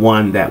the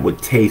one that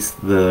would taste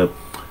the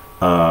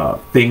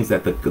things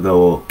that the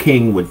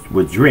king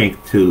would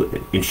drink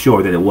to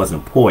ensure that it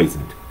wasn't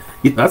poisoned.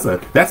 That's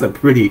a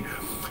pretty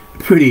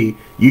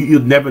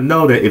you'd never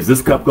know that, is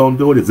this cup gonna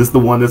do it? Is this the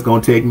one that's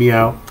gonna take me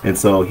out? And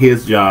so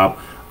his job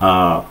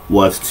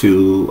was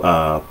to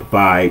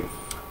provide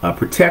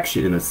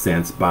protection, in a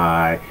sense,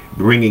 by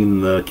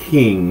bringing the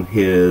king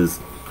his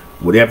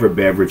whatever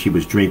beverage he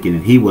was drinking,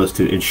 and he was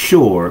to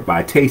ensure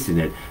by tasting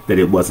it that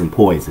it wasn't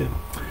poison.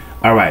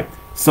 All right,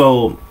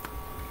 so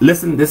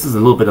listen, this is a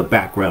little bit of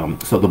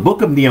background. So the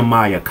book of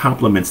Nehemiah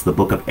complements the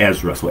book of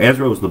Ezra. So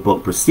Ezra was the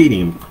book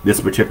preceding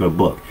this particular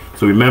book.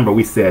 So remember,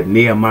 we said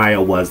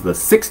Nehemiah was the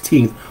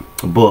 16th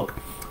book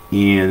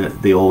in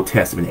the Old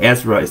Testament.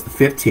 Ezra is the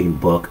 15th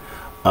book.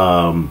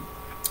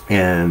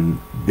 And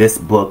this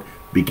book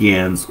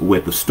begins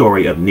with the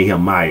story of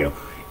Nehemiah.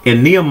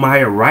 And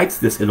Nehemiah writes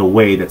this in a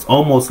way that's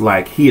almost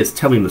like he is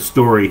telling the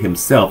story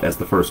himself as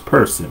the first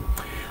person.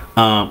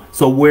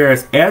 So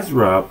whereas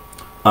Ezra,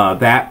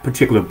 that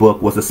particular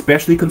book, was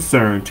especially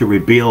concerned to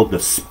rebuild the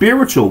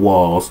spiritual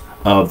walls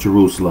of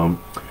Jerusalem,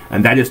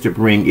 and that is to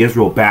bring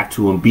Israel back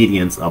to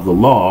obedience of the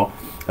law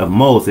of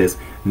Moses,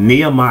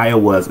 Nehemiah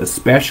was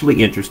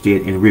especially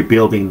interested in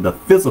rebuilding the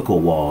physical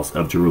walls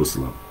of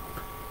Jerusalem.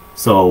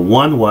 So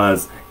one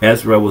was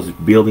Ezra was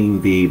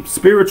building the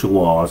spiritual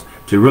walls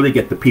to really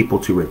get the people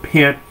to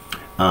repent,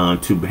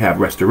 to have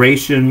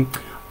restoration,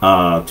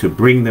 to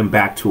bring them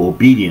back to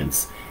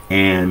obedience.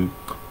 And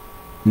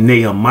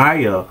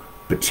Nehemiah,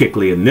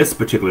 particularly in this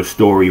particular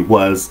story,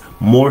 was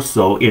more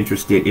so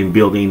interested in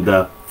building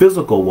the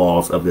physical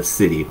walls of the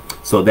city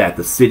so that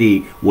the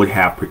city would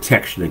have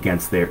protection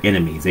against their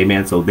enemies.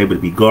 Amen. So they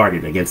would be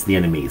guarded against the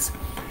enemies.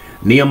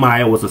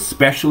 Nehemiah was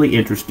especially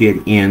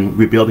interested in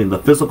rebuilding the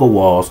physical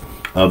walls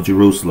of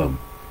Jerusalem.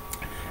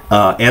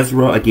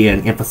 Ezra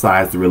again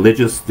emphasized the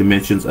religious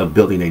dimensions of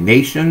building a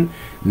nation.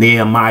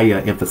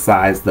 Nehemiah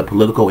emphasized the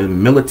political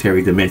and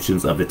military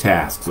dimensions of the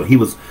task. So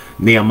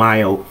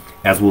Nehemiah,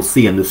 as we'll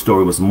see in this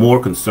story, was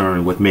more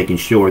concerned with making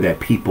sure that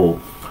the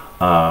people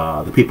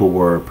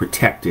were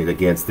protected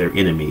against their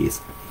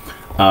enemies.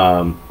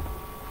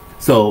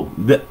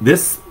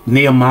 This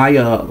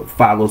Nehemiah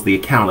follows the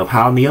account of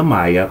how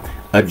Nehemiah,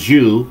 a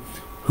Jew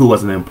who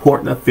was an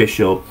important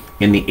official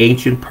in the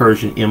ancient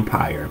Persian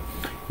Empire,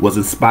 was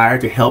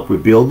inspired to help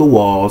rebuild the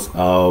walls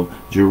of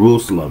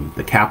Jerusalem,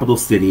 the capital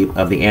city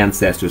of the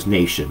ancestors'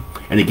 nation.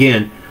 And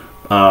again,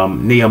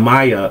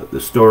 Nehemiah,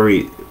 the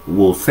story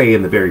will say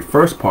in the very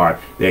first part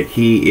that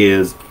he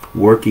is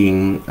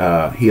working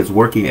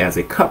as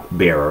a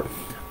cupbearer,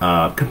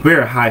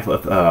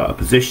 high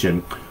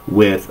position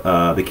with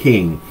the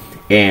king,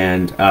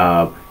 and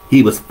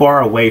he was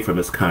far away from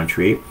his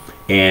country,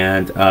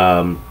 and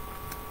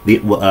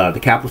the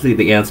capital city of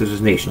the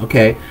ancestors' nation.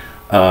 Okay,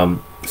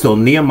 so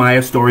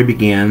Nehemiah's story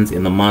begins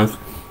in the month,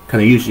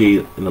 kind of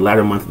usually in the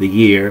latter month of the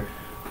year,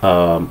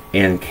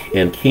 and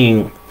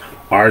King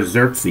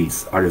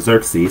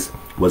Artaxerxes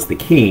was the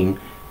king.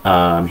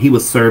 He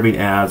was serving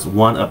as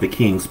one of the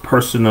king's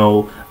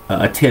personal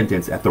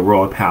attendants at the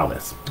royal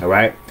palace. All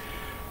right.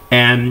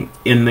 And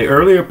in the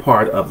earlier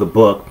part of the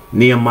book,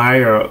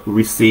 Nehemiah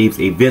receives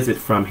a visit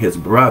from his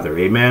brother.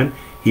 Amen.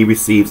 He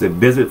receives a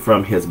visit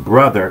from his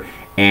brother,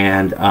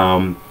 and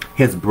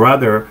his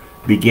brother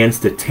begins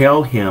to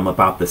tell him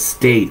about the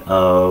state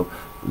of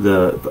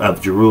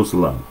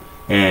Jerusalem.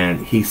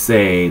 And he's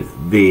saying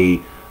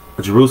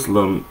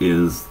Jerusalem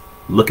is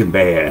looking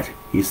bad.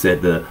 He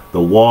said the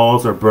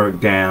walls are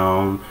burnt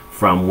down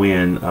from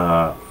when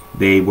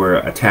they were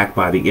attacked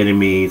by the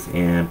enemies,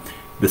 and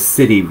the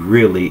city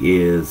really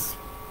is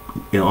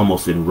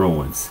almost in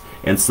ruins.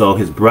 And so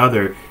his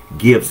brother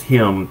gives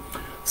him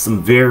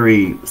some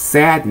very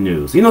sad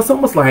news. It's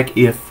almost like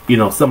if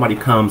somebody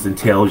comes and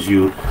tells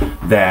you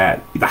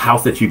that the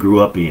house that you grew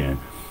up in,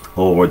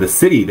 or the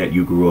city that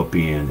you grew up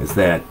in, is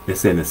that they're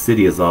saying the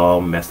city is all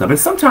messed up. And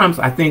sometimes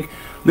I think,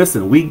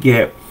 listen,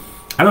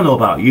 I don't know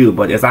about you,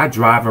 but as I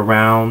drive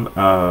around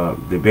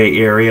the Bay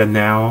Area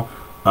now,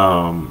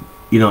 and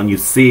you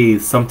see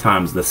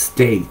sometimes the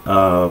state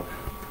of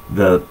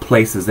the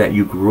places that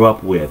you grew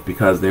up with,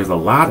 because there's a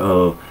lot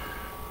of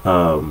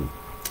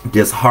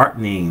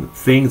disheartening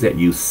things that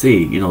you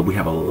see. We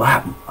have a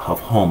lot of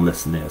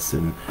homelessness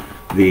and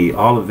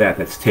all of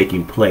that's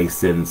taking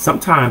place, and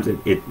sometimes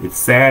it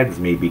saddens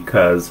me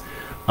because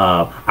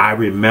I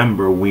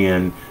remember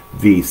when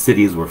the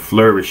cities were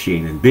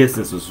flourishing and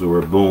businesses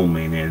were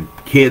booming and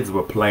kids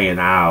were playing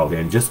out,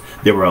 and just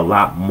there were a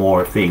lot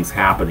more things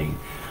happening,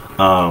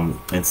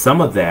 and some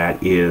of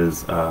that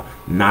is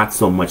not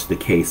so much the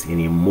case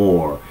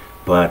anymore,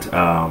 but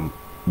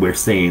we're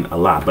seeing a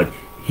lot. But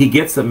he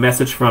gets a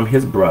message from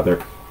his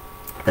brother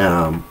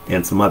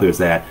and some others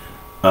that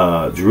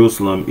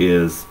Jerusalem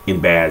is in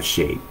bad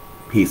shape.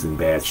 He's in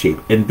bad shape,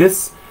 and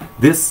this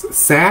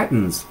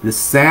saddens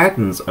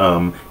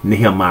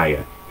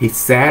Nehemiah. He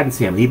saddens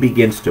him. He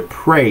begins to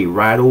pray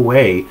right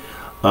away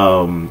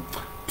to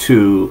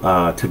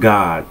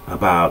God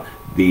about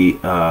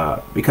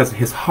because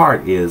his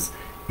heart is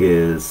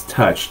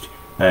touched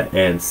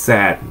and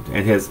saddened,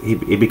 and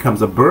it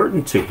becomes a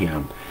burden to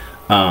him,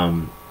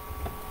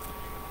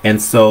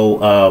 and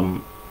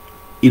so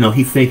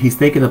he's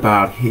thinking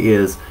about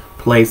his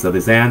place of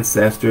his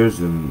ancestors,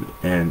 and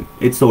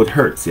it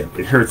hurts him.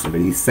 It hurts him,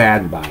 and he's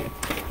saddened by it.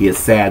 He is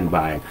saddened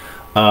by it.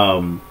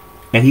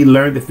 And he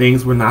learned that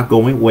things were not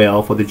going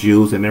well for the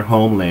Jews in their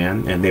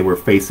homeland, and they were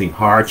facing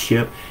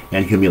hardship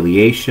and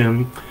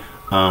humiliation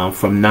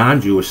from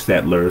non-Jewish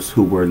settlers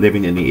who were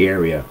living in the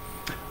area.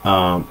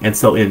 And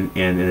so in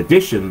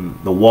addition,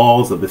 the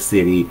walls of the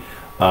city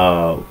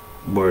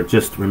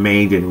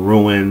remained in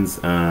ruins,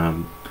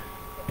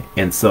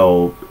 and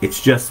so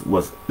it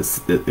was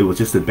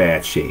just in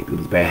bad shape. It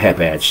was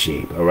bad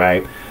shape. All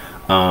right.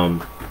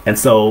 And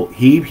so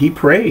he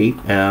prayed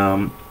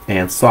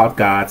and sought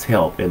God's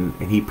help, and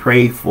he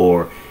prayed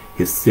for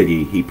his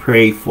city. He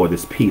prayed for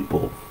this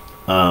people.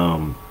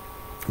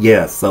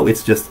 Yeah, so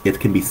it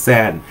can be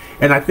sad.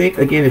 And I think,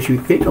 again, as you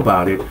think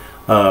about it,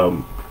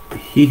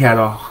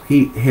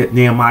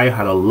 Nehemiah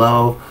had a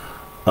love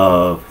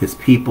of his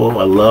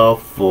people, a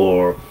love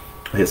for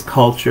his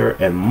culture,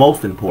 and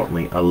most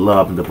importantly, a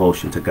love and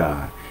devotion to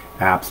God.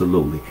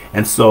 Absolutely.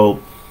 And so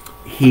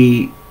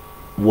he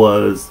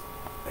was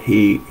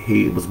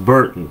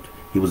burdened.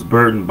 He was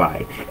burdened by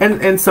it.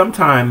 And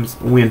sometimes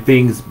when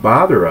things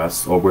bother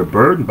us or we're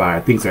burdened by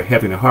it, things are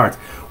heavy in our hearts,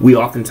 we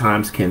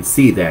oftentimes can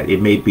see that.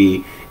 It may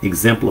be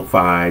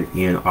exemplified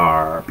in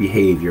our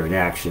behavior and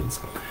actions.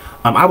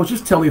 I was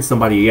just telling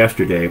somebody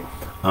yesterday,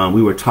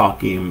 we were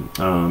talking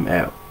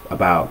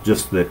about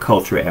just the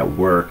culture at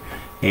work,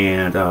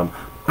 and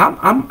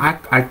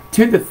I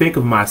tend to think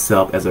of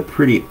myself as a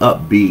pretty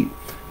upbeat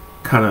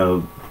kind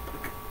of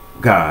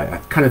guy. I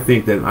kind of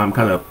think that I'm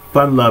kind of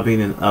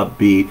fun-loving and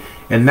upbeat,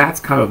 and that's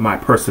kind of my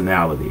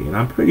personality. And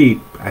I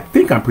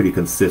think I'm pretty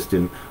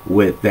consistent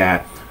with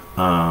that,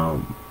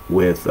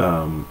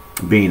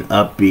 being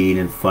upbeat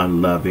and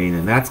fun-loving,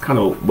 and that's kind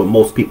of what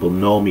most people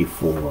know me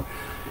for.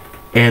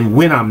 And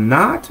when I'm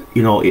not,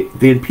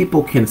 then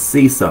people can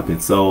see something.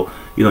 So,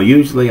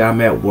 usually I'm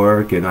at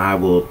work and I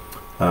will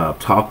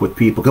talk with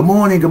people. Good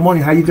morning,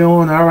 how you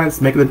doing? All right,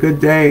 let's make it a good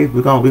day.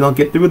 We're gonna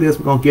get through this.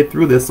 We're gonna get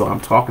through this. So I'm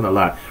talking a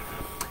lot.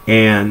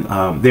 And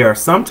there are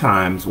some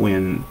times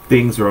when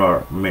things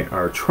are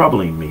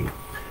troubling me,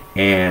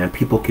 and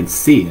people can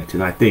see it.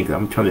 And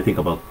I'm trying to think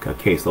of a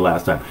case the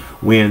last time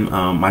when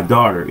my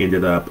daughter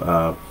ended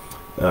up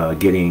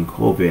getting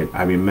COVID.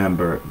 I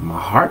remember my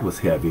heart was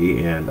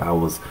heavy, and I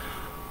was,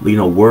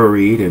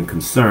 worried and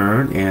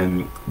concerned.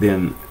 And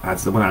then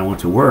when I went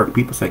to work,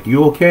 people was like,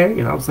 "You okay?"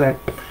 And I was like,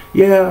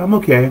 "Yeah, I'm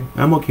okay.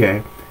 I'm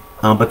okay."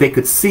 But they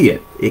could see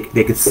it.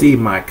 They could see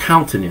my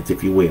countenance,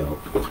 if you will.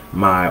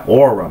 My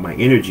aura, my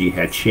energy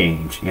had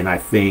changed. And I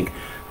think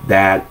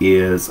that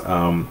is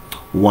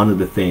one of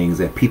the things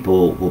that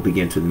people will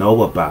begin to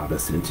know about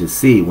us and to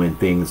see when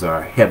things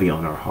are heavy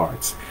on our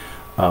hearts.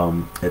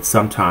 That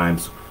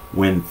sometimes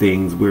when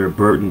we're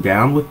burdened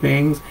down with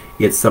things,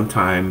 it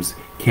sometimes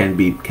can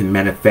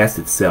manifest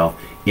itself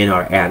in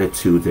our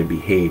attitudes and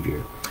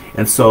behavior.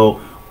 And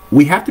so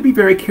we have to be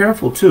very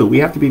careful too. We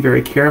have to be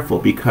very careful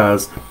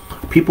because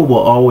people will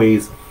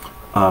always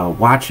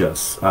watch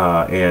us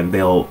and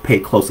they'll pay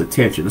close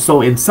attention.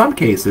 So in some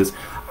cases,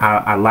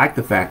 I like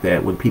the fact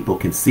that when people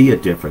can see a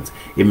difference,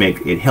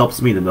 it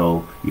helps me to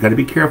know you got to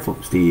be careful,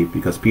 Steve,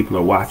 because people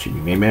are watching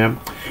you. Amen.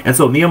 And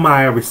so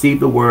Nehemiah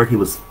received the word. He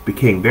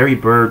became very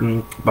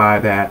burdened by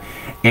that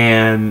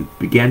and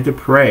began to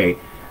pray,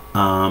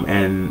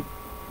 and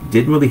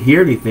didn't really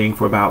hear anything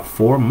for about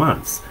 4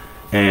 months.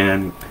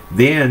 And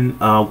then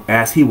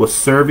as he was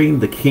serving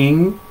the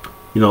king,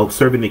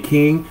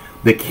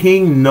 the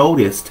king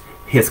noticed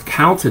his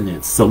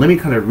countenance. So let me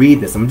kind of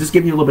read this. I'm just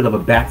giving you a little bit of a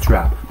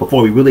backdrop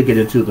before we really get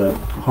into the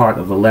heart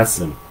of the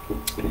lesson.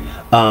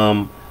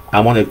 I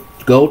want to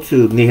go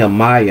to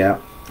Nehemiah.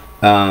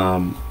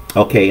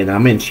 Okay, and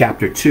I'm in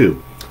chapter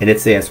 2. And it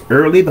says,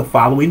 "Early the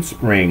following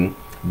spring,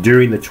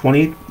 during the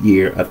 20th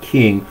year of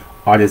King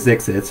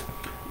Artaxerxes'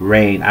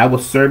 reign, I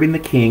was serving the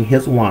king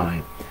his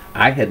wine.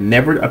 I had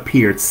never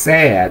appeared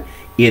sad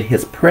in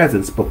his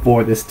presence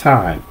before this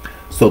time.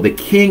 So the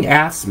king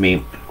asked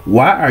me,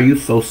 'Why are you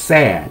so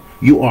sad?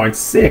 You aren't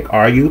sick,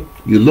 are you?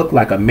 You look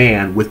like a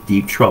man with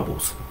deep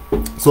troubles.'"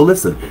 So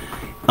listen,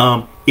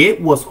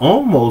 it was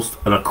almost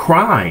a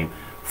crime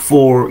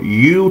for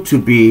you to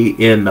be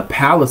in the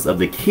palace of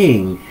the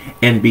king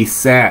and be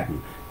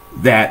saddened.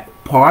 That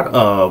part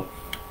of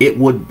it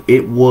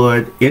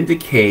would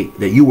indicate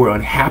that you were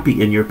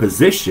unhappy in your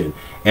position,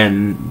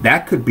 and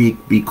that could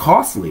be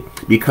costly,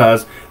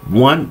 because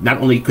one, not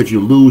only could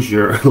you lose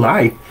your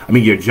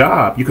your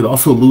job, you could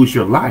also lose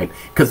your life,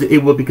 because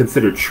it would be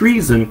considered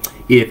treason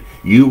if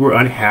you were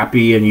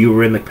unhappy and you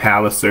were in the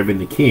palace serving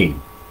the king.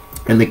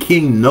 And the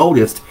king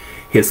noticed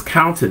his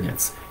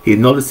countenance. He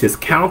noticed his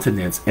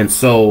countenance, and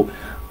so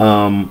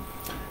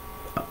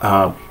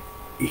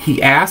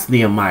he asked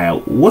Nehemiah,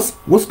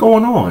 what's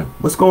going on?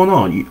 What's going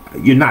on?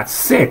 You're not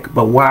sick,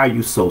 but why are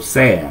you so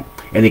sad?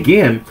 And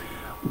again,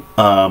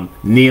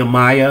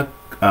 Nehemiah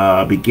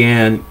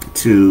began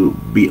to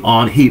be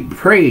on. He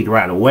prayed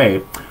right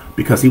away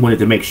because he wanted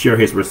to make sure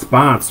his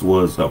response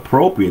was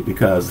appropriate,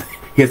 because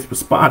his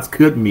response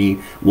could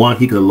mean, one,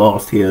 he could have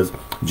lost his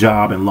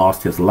job and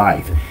lost his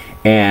life.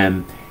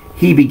 And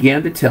he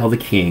began to tell the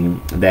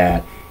king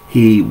that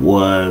he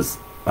was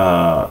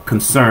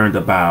concerned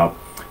about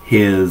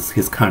his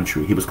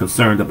country. He was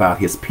concerned about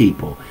his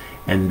people,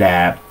 and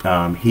that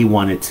he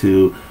wanted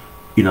to,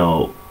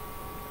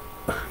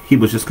 he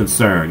was just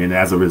concerned, and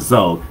as a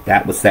result,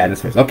 that was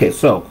sadness. Okay,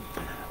 so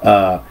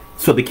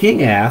the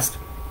king asked.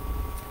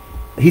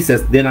 He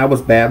says, "Then I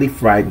was badly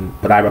frightened,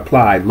 but I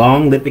replied,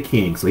 'Long live the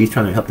king.'" So he's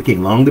trying to help the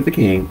king. "Long live the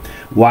king.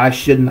 Why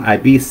shouldn't I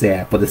be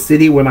sad? For the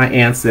city where my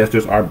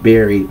ancestors are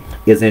buried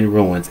is in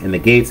ruins, and the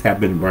gates have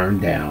been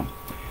burned down."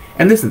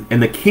 And listen,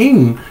 and the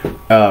king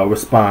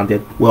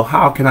responded, "Well,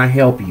 how can I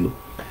help you?"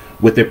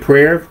 With a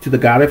prayer to the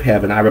God of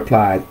heaven, I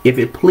replied, if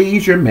it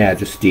please your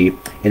majesty,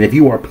 and if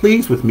you are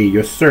pleased with me,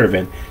 your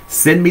servant,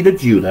 send me to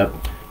Judah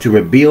to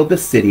rebuild the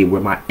city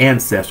where my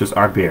ancestors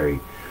are buried.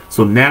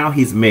 So now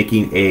he is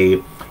making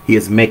a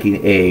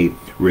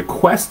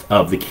request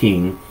of the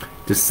king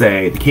to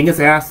say, the king has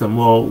asked him,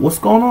 well, what's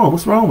going on?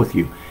 What's wrong with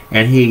you?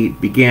 And he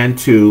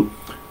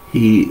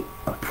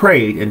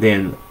prayed, and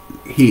then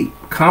he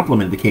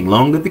complimented the king,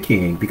 long live the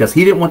king, because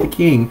he didn't want the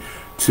king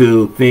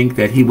to think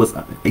that he was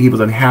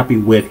unhappy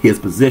with his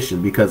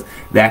position, because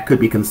that could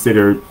be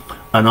considered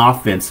an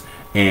offense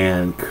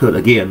and could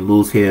again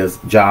lose his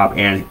job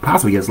and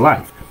possibly his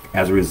life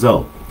as a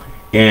result.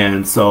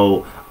 And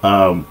so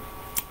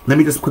let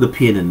me just put a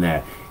pin in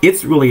that.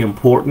 It's really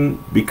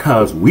important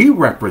because we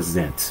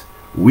represent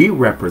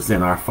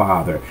our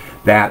Father,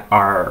 that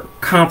our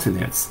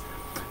countenance,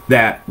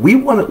 that we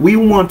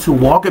want to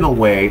walk in a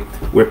way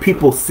where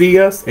people see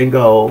us and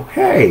go,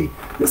 hey,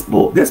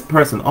 this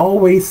person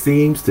always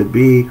seems to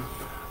be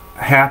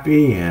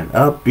happy and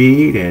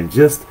upbeat and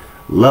just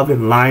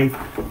loving life.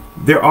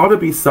 There ought to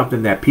be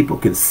something that people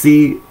can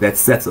see that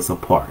sets us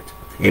apart.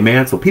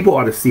 Amen. So people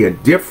ought to see a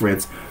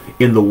difference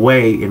in the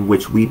way in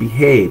which we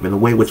behave, in the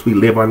way in which we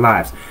live our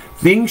lives.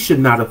 Things should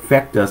not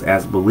affect us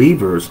as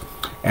believers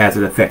as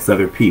it affects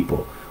other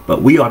people.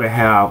 But we ought to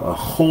have a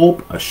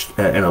hope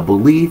and a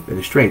belief and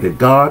a strength that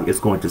God is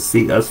going to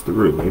see us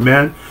through.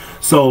 Amen.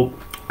 So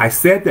I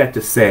said that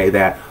to say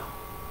that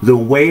the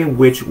way in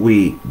which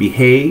we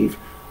behave,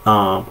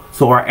 so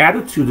our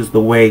attitude is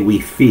the way we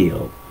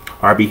feel.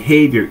 Our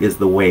behavior is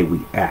the way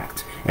we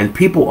act. And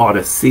people ought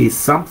to see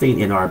something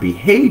in our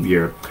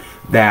behavior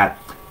that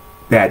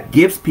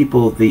gives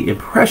people the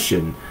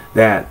impression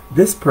that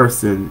this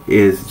person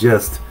is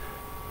just,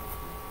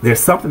 there's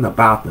something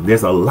about them.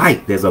 There's a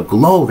light, there's a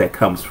glow that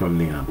comes from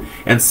them.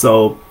 And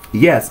so,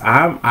 yes,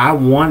 I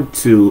want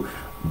to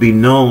be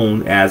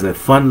known as a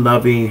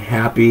fun-loving,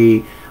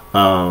 happy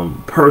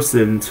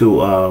person,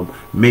 to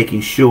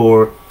making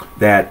sure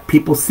that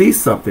people see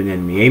something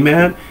in me.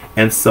 Amen.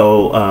 And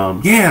so,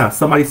 yeah,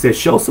 somebody said,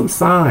 show some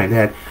sign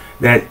that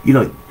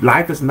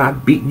life is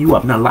not beating you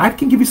up. Now, life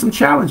can give you some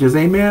challenges.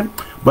 Amen.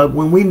 But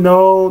when we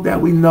know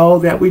that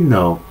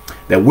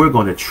we're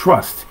going to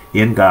trust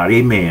in God.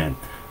 Amen.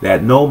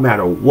 That no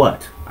matter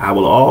what, I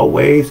will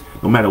always,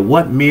 no matter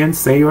what men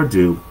say or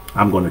do,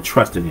 I'm going to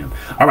trust in him.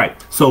 All right.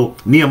 So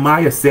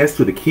Nehemiah says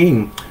to the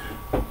king,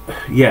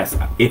 yes,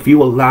 if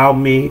you allow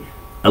me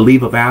a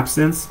leave of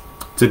absence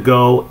to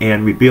go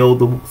and rebuild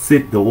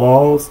the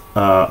walls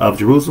of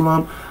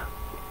Jerusalem,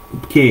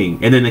 king.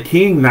 And then the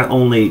king not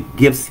only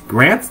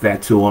grants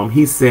that to him,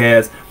 he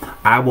says,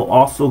 I will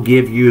also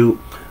give you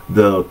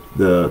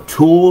the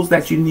tools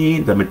that you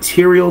need, the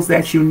materials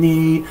that you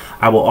need.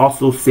 I will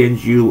also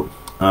send you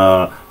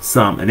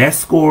some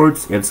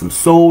escorts and some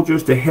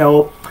soldiers to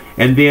help.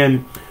 And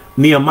then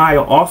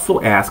Nehemiah also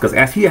asks, because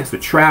as he has to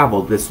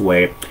travel this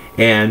way,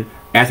 and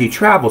as he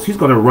travels, he's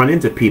going to run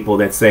into people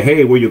that say,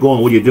 hey, where you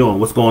going? What are you doing?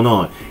 What's going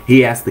on?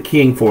 He asked the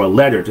king for a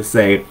letter to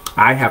say,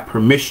 I have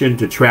permission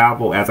to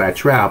travel as I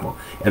travel.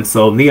 And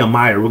so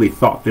Nehemiah really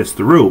thought this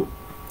through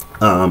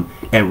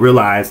and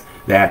realized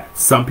that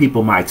some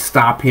people might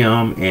stop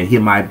him, and he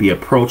might be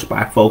approached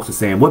by folks and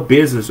saying, what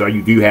business do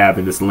you have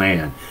in this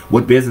land?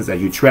 What business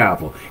as you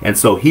travel? And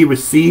so he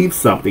received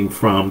something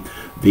from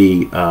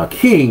the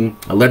king,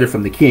 a letter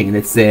from the king, and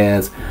it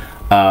says,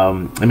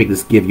 let me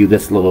just give you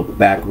this little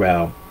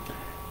background.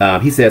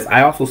 He says,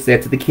 I also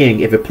said to the king,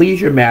 if it please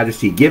your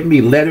majesty, give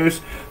me letters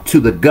to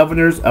the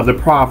governors of the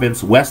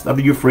province west of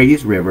the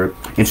Euphrates River,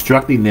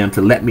 instructing them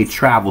to let me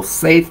travel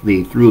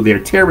safely through their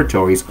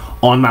territories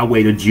on my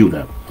way to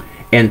Judah.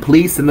 And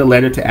please send a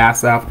letter to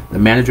Asaph, the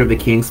manager of the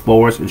king's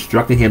forest,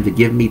 instructing him to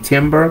give me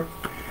timber.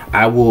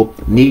 I will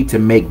need to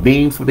make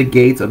beams for the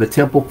gates of the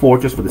temple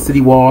fortress, for the city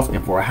walls,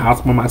 and for a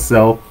house for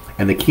myself.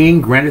 And the king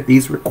granted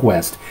these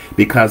requests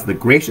because the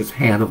gracious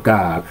hand of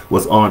God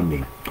was on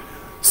me.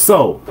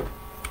 So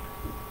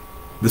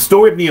the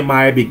story of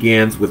Nehemiah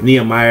begins with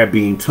Nehemiah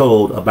being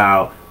told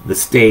about the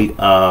state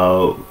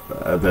of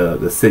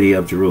the city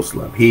of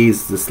Jerusalem.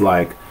 He's just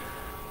like,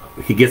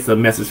 he gets a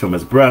message from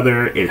his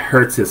brother. It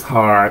hurts his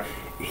heart.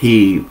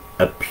 He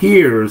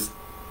appears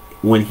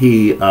when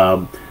he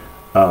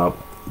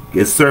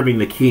is serving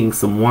the king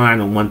some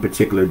wine on one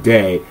particular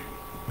day.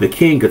 The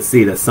king could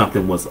see that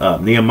something was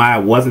up.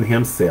 Nehemiah wasn't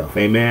himself.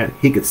 Amen.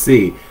 He could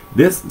see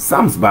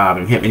something's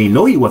bothering him, and he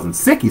knew he wasn't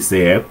sick, he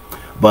said,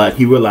 but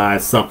he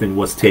realized something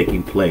was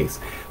taking place.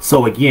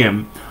 So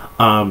again,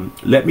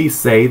 let me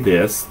say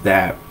this,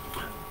 that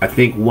I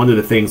think one of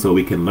the things that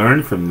we can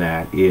learn from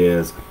that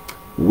is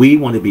we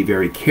want to be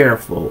very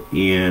careful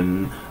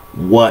in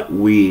what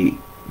we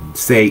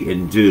say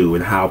and do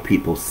and how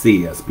people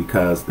see us,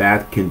 because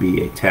that can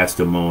be a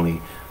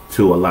testimony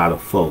to a lot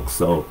of folks.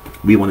 So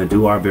we want to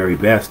do our very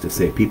best to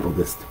say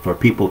for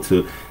people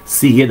to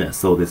see in us.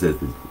 So this is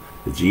the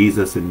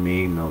Jesus in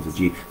me knows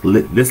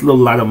this little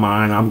light of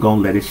mine, I'm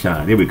gonna let it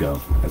shine. Here we go.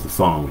 That's a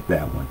song with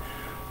that one.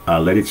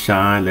 Let it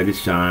shine, let it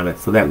shine.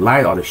 So that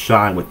light ought to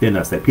shine within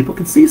us, that people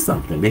can see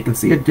something. They can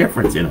see a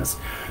difference in us.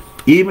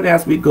 even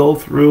as we go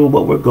through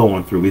what we're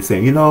going through, we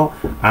say, you know,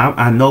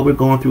 I know we're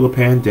going through a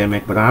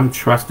pandemic, but I'm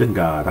trusting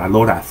God.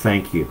 Lord, I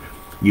thank you.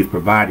 You've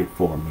provided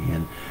for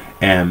me.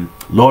 And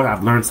Lord,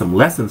 I've learned some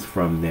lessons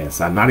from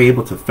this. I'm not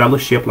able to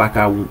fellowship like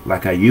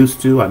I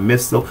used to. I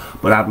miss so,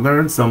 but I've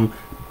learned some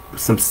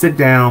sit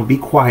down, be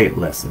quiet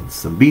lessons,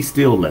 some be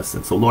still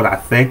lessons. So Lord, I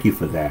thank you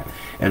for that.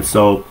 And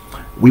so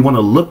we want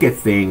to look at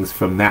things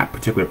from that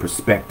particular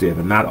perspective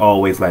and not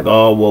always like,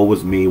 oh, woe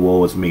is me,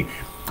 woe is me.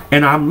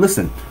 And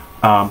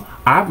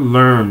I've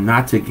learned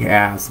not to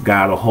ask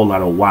God a whole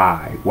lot of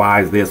why.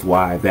 Why is this?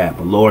 Why that?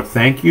 But Lord,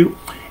 thank you.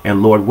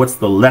 And Lord, what's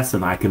the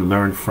lesson I can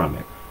learn from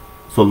it?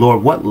 So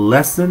Lord, what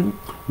lesson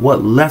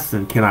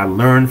can I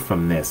learn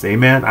from this?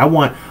 Amen. I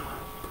want,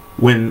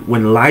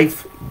 when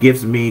life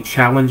gives me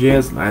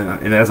challenges,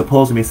 and as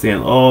opposed to me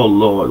saying, oh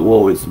Lord,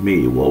 woe is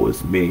me,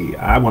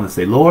 I want to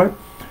say, Lord,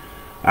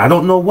 I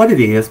don't know what it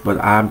is, but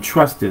I'm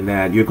trusting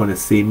that you're going to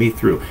see me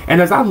through. And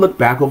as I look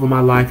back over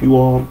my life, you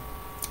all,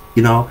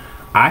 you know,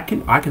 I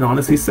can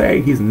honestly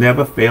say he's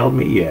never failed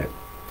me yet.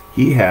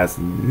 He has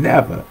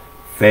never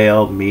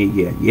failed me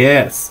yet.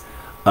 Yes.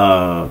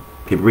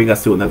 Can bring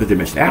us to another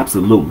dimension.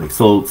 Absolutely.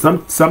 So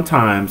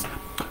sometimes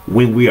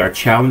when we are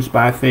challenged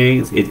by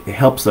things, it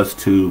helps us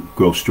to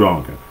grow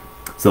stronger.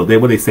 So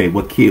what they say,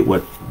 what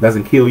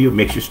doesn't kill you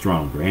makes you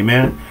stronger.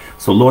 Amen.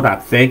 So Lord, I'm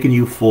thanking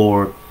you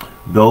for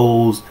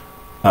those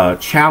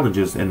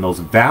challenges and those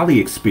valley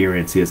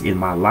experiences in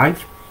my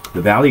life,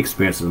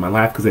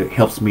 because it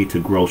helps me to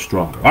grow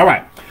stronger. All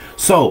right.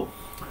 So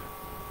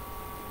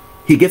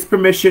he gets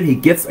permission, he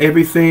gets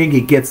everything,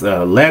 he gets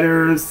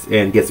letters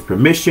and gets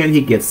permission, he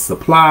gets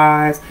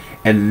supplies,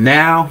 and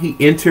now he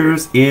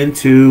enters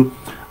into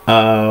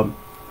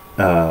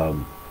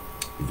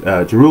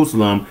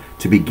Jerusalem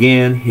to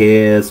begin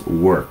his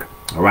work.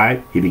 All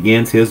right, he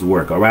begins his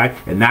work. All right,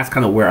 and that's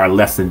kind of where our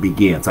lesson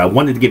begins. I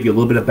wanted to give you a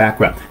little bit of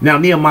background. Now,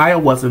 Nehemiah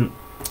was a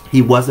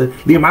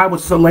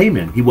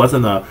layman. He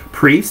wasn't a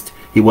priest.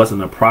 He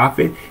wasn't a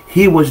prophet.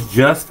 He was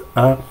just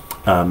a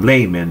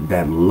layman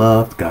that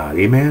loved God.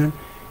 Amen.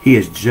 He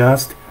is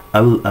just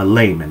a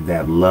layman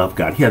that loved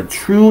God. He had a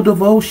true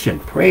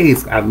devotion.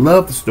 Praise. I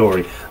love the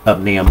story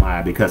of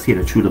Nehemiah because he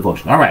had a true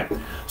devotion. All right.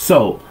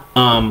 So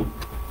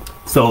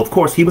of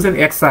course he was in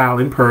exile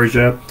in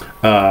Persia.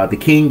 The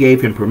king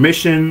gave him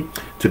permission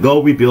to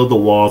go rebuild the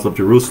walls of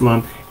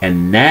Jerusalem.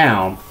 And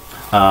now,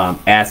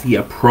 as he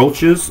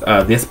approaches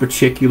this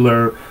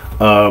particular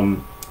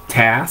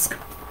task,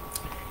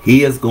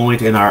 he is going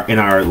to, in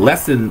our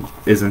lesson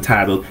is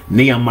entitled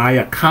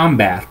Nehemiah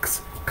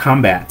Combats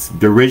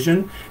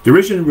Derision.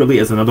 Derision really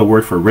is another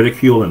word for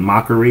ridicule and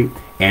mockery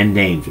and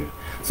danger.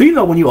 So you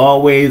know, when you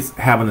always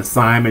have an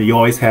assignment, you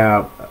always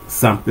have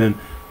something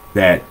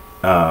that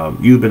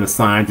you've been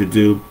assigned to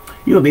do,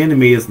 you know, the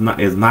enemy is not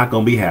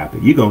going to be happy.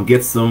 You're going to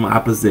get some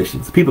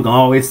oppositions. People can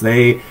always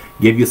say,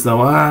 give you some,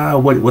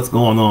 what's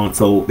going on?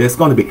 So there's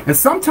going to be, and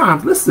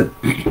sometimes, listen,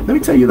 let me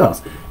tell you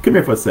this. Come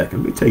here for a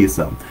second. Let me tell you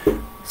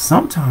something.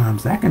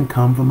 Sometimes that can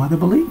come from other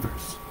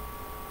believers.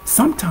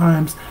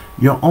 Sometimes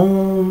your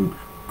own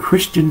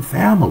Christian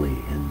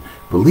family and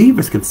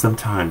believers can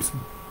sometimes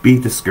be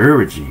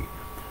discouraging.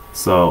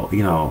 So,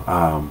 you know,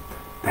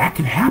 that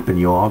can happen,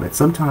 y'all, that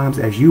sometimes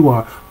as you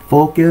are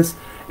focused,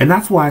 and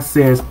that's why it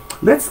says,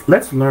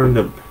 let's learn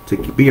to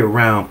be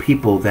around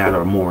people that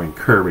are more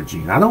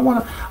encouraging. I don't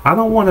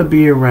want to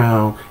be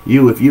around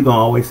you if you're going to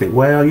always say,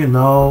 well, you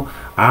know,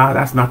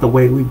 that's not the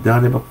way we've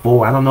done it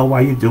before. I don't know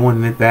why you're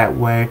doing it that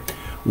way.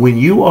 When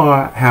you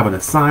have an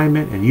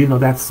assignment and you know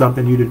that's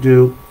something you to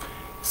do,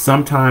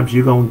 sometimes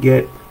you're going to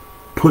get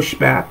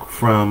pushback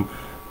from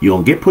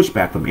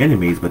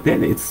enemies, but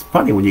then it's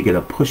funny when you get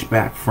a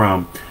pushback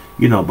from,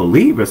 you know,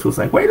 believers who's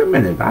like, wait a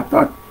minute, I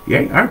thought,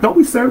 yeah, don't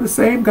we serve the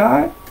same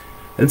God?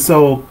 And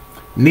so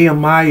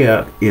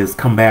Nehemiah is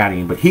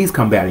combating, but he's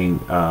combating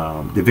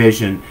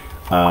derision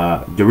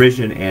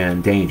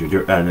and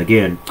danger. And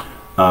again,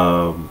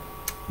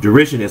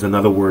 derision is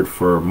another word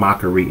for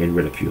mockery and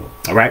ridicule.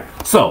 All right,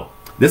 so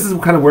this is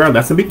kind of where our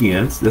lesson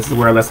begins.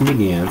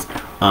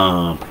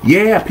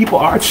 Yeah, people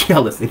are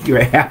jealous if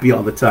you're happy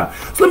all the time.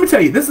 So let me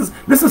tell you, this is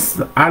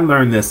I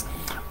learned this.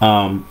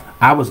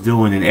 I was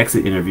doing an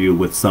exit interview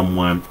with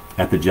someone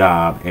at the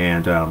job,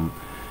 and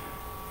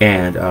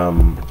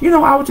you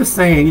know, I was just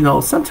saying, you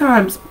know,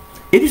 sometimes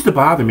it used to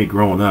bother me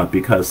growing up,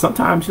 because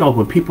sometimes, you know,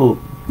 when people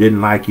didn't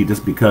like you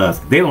just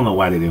because they don't know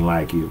why they didn't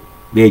like you,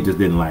 they just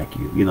didn't like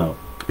you, you know,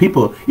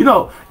 people, you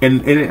know,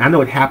 and I know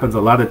it happens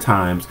a lot of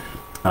times.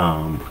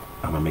 I'm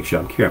gonna make sure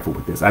I'm careful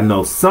with this. I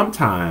know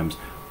sometimes,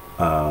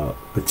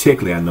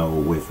 particularly I know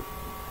with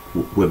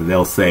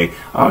they'll say,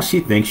 oh,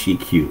 she thinks she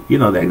cute, you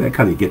know, they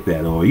kind of get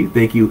that, or you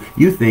think you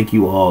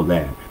all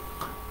that.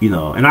 You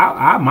know, and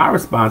my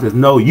response is,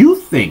 no, you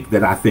think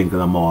that I think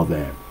that I'm all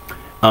that.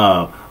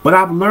 But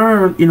I've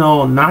learned, you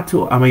know, not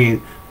to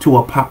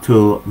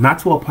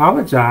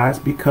apologize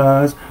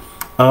because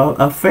of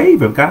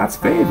God's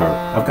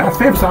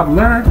favor. So I've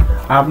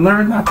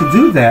learned not to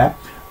do that.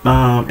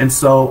 And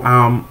so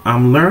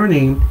I'm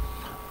learning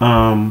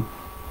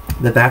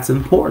that's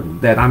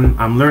important. That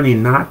I'm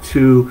learning not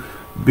to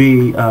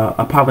be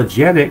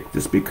apologetic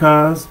just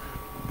because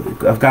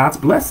of God's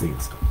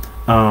blessings.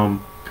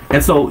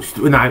 And so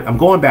I'm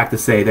going back to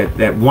say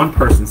that one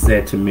person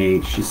said to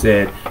me, she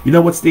said, you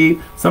know what,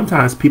 Steve?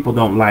 Sometimes people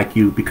don't like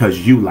you because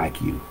you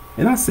like you.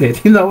 And I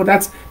said, you know,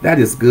 that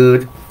is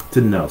good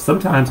to know.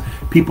 Sometimes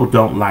people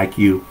don't like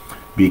you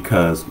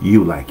because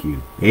you like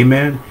you.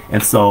 Amen.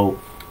 And so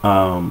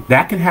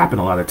that can happen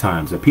a lot of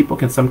times. That people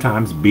can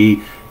sometimes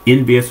be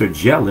envious or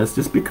jealous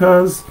just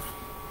because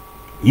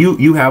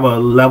you have a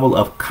level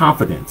of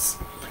confidence.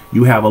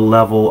 You have a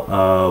level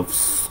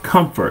of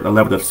comfort, a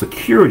level of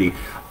security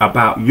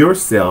about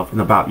yourself and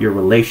about your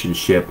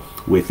relationship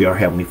with your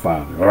Heavenly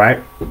Father. All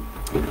right.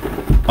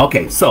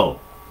 Okay, so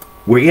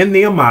we're in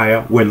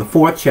Nehemiah. We're in the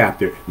 4th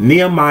chapter.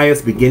 Nehemiah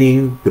is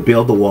beginning to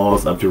build the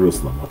walls of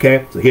Jerusalem.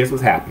 Okay, so here's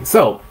what's happening.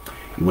 So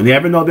you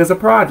never know there's a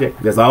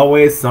project. There's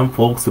always some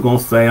folks who are going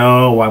to say,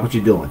 oh, why, what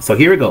you doing? So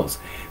here it goes.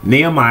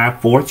 Nehemiah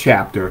 4th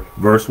chapter,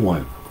 verse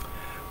 1.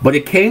 But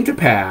it came to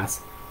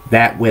pass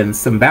that when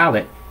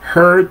Sanballat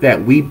heard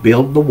that we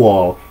build the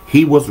wall,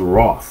 he was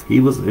wroth. He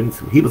was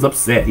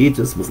upset. He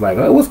just was like,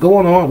 oh, what's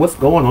going on? What's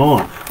going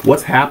on?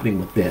 What's happening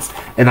with this?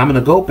 And I'm going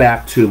to go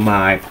back to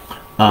my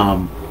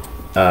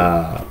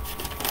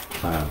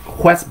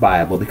Quest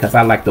Bible because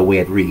I like the way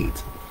it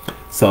reads.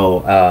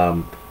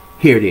 So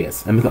here it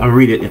is. I'm going to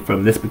read it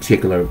from this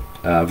particular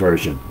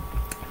version.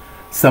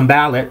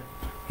 Sanballat,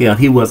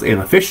 he was an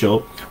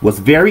official, was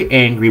very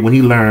angry when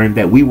he learned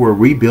that we were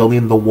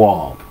rebuilding the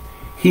wall.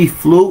 He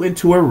flew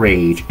into a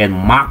rage and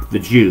mocked the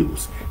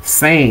Jews,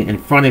 saying in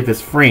front of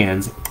his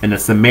friends and the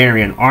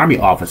Samaritan army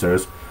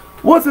officers,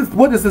 what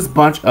does this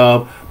bunch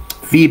of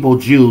feeble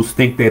Jews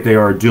think that they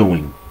are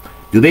doing?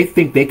 Do they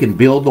think they can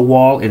build the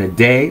wall in a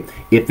day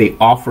if they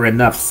offer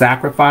enough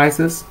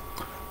sacrifices?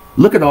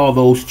 Look at all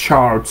those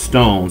charred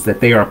stones that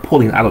they are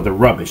pulling out of the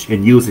rubbish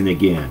and using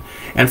again.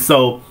 And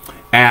so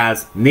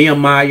as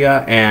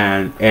Nehemiah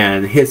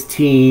and his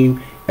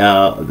team,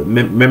 the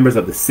members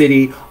of the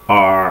city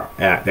are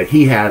that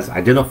he has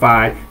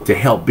identified to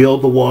help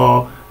build the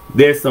wall,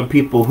 there's some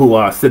people who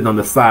are sitting on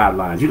the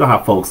sidelines. You know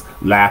how folks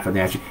laughing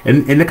at you.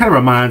 And it kind of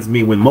reminds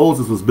me when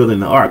Moses was building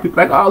the ark. People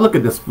are like, oh, look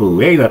at this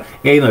fool.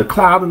 Ain't a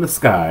cloud in the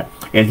sky.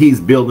 And he's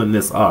building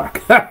this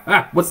ark.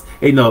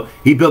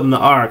 He building the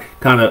ark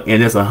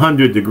and it's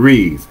 100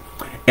 degrees.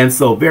 And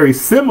so very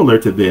similar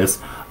to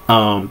this,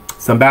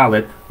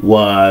 Sanballat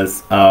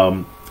was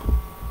a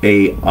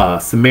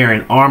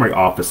Samaritan army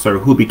officer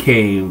who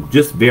became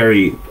just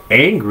very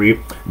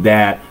angry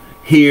that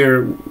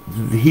here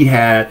he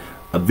had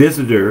a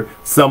visitor,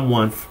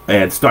 someone,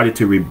 and started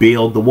to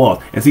rebuild the wall.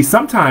 And see,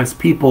 sometimes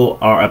people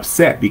are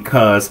upset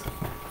because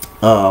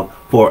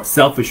for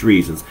selfish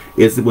reasons.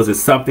 Was it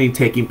something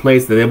taking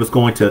place that it was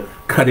going to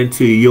cut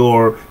into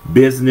your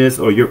business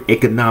or your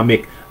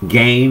economic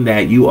gain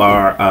that you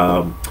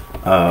are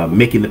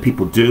making the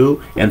people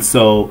do? And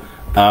so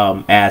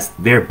as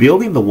they're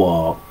building the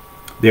wall,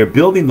 they are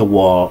building the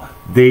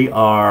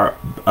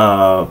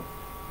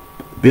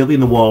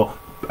wall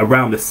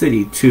around the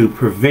city to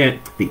prevent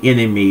the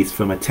enemies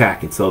from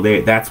attacking. So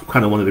that's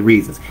kind of one of the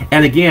reasons.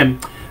 And again,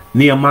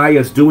 Nehemiah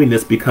is doing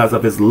this because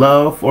of his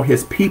love for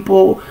his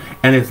people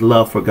and his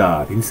love for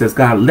God. And he says,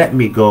 God, let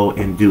me go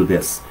and do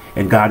this.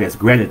 And God has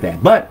granted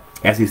that. But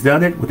as he's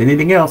done it with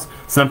anything else,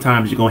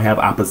 sometimes you're going to have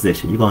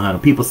opposition. You're going to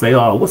have people say,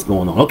 oh, what's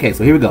going on? Okay,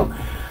 so here we go.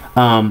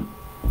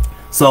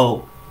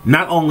 So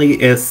not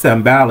only is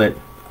Sanballat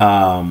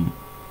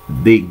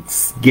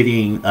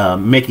making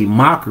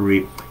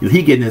mockery,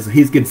 he's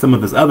getting some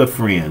of his other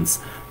friends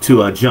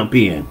to jump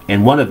in,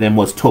 and one of them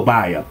was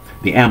Tobiah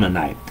the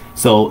Ammonite.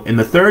 So in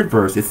the 3rd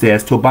verse it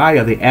says,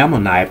 Tobiah the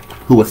Ammonite,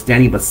 who was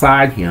standing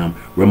beside him,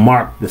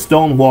 remarked, the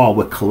stone wall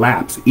would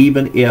collapse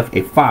even if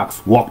a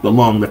fox walked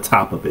along the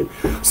top of it.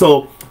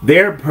 So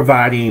they're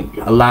providing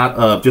a lot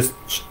of just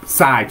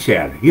side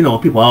chatter. You know,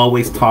 people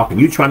always talking.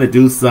 You're trying to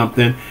do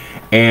something,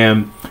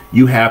 and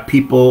you have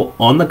people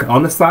on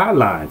the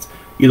sidelines,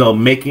 you know,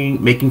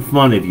 making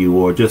fun of you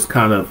or just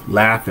kind of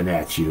laughing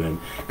at you. And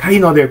you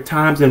know, there are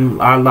times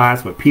in our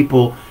lives where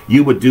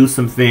you would do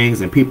some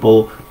things and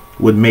people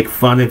would make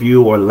fun of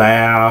you or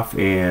laugh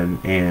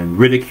and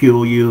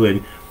ridicule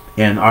you,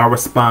 and our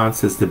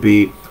response is to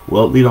be,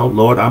 well, you know,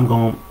 Lord, I'm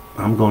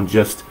going to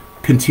just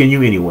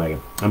continue anyway.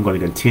 I'm going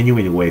to continue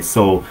anyway.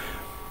 So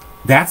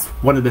that's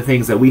one of the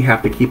things that we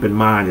have to keep in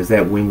mind, is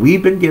that when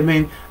we've been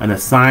given an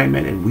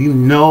assignment and we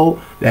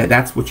know that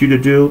that's what you're to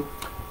do,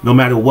 no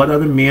matter what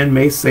other men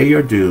may say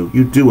or do,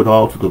 you do it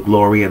all to the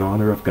glory and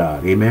honor of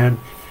God. Amen.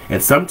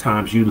 And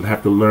sometimes you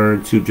have to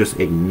learn to just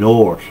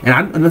ignore.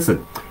 And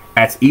listen,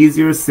 that's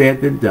easier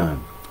said than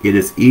done. It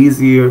is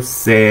easier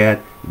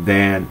said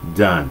than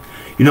done.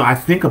 You know, I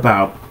think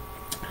about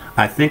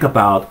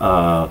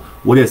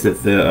what is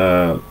it?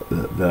 The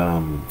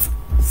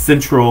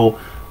Central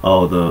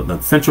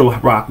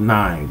Rock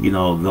 9. You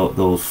know,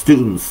 those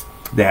students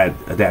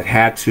that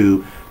had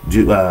to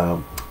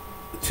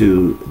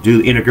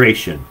do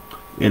integration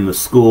in the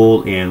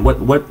school in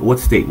what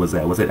state was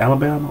that? Was it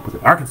Alabama? Was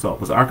it Arkansas?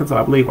 Was it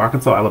Arkansas? I believe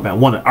Arkansas, Alabama.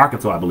 One of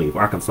Arkansas, I believe.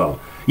 Arkansas.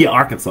 Yeah,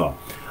 Arkansas.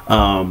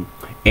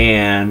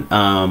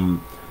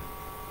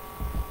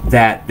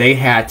 That they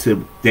had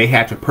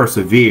to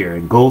persevere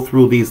and go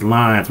through these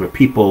lines where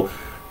people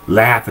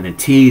laughing and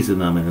teasing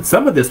them, and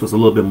some of this was a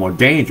little bit more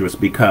dangerous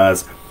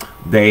because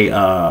they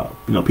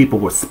people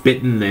were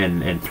spitting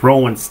and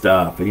throwing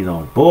stuff,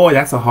 and boy,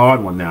 that's a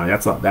hard one. Now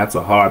that's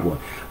a hard one.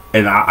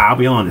 And I'll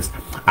be honest,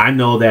 I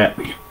know that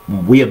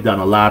we have done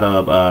a lot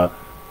of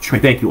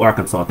thank you,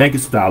 Arkansas, thank you,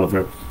 Sister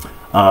Oliver,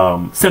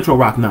 Central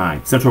Rock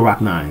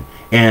 9,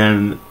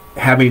 and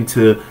having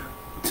to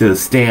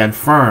stand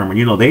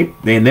firm. They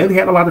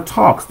had a lot of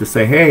talks to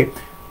say, hey,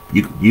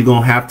 you're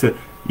gonna have to,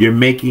 you're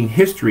making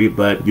history,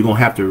 but you're gonna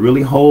have to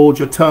really hold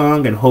your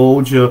tongue and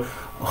hold your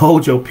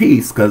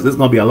peace, because there's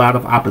gonna be a lot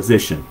of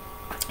opposition.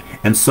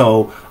 And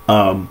so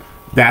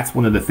that's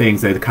one of the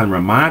things that it kind of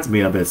reminds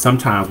me of, is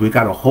sometimes we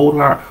got to hold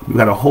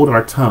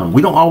our tongue.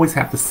 We don't always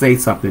have to say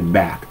something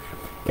back,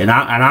 and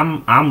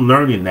I'm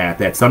learning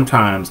that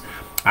sometimes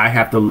I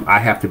have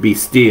to be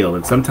still,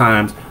 and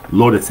sometimes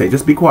Lord would say,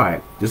 just be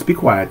quiet, you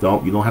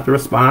don't have to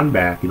respond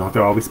back, you don't have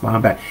to always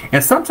respond back.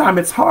 And sometimes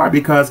it's hard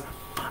because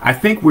I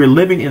think we're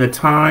living in a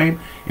time,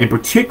 and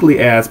particularly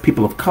as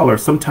people of color,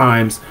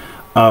 sometimes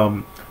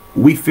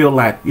we feel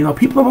like,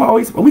 people have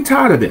always, we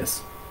tired of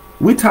this.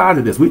 We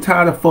tired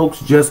of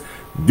folks just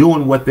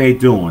doing what they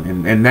doing,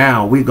 and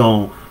now we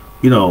gonna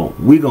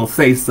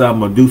say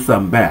something or do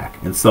something back.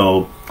 And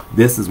so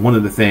this is one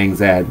of the things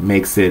that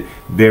makes it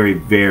very,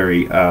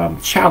 very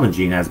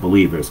challenging as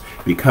believers,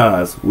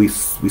 because we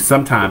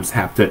sometimes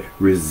have to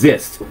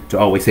resist to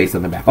always say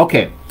something back.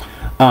 Okay,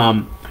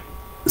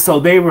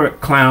 so they were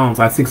clowns.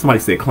 I think somebody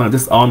said clowns,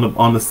 just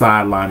on the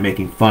sideline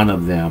making fun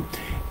of them.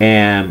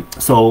 And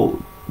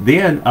so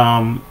then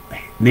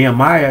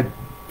Nehemiah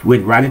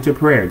went right into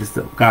prayer, just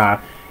to God.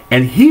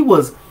 And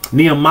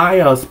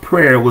Nehemiah's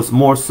prayer was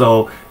more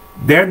so,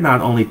 they're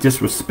not only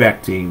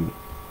disrespecting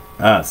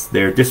us,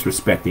 they're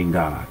disrespecting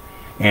God.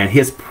 And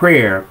his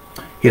prayer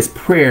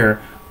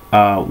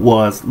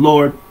was,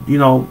 Lord,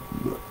 make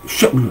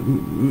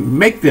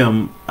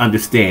them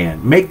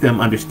understand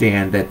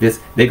that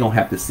they're gonna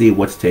have to see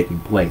what's taking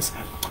place.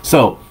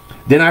 So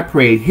then I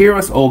prayed, hear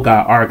us, O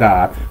God, our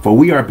God, for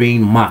we are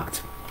being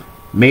mocked.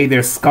 May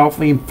their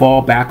scoffing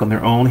fall back on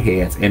their own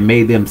heads, and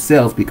may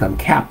themselves become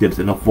captives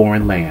in a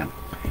foreign land.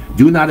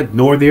 Do not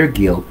ignore their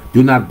guilt.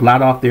 Do not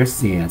blot off their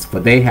sins, for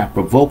they have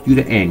provoked you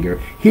to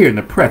anger here in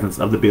the presence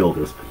of the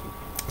builders.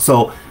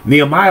 So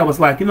Nehemiah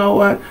was like, you know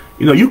what?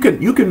 You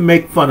can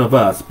make fun of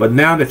us, but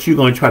now that you're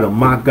going to try to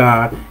mock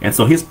God. And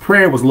so his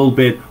prayer was a little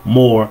bit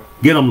more,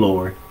 get them,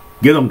 Lord,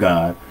 get them,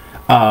 God.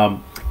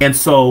 And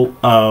so,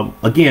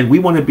 again, we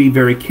want to be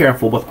very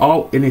careful with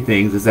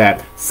anything, is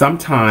that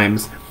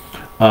sometimes,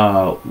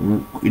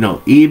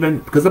 even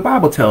because the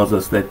Bible tells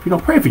us that,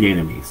 pray for your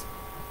enemies.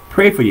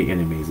 Pray for your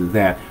enemies, is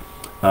that,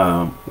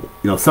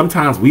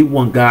 sometimes we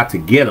want God to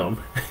get them,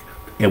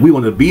 and we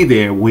want to be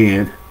there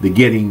when the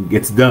getting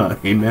gets done.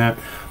 Amen.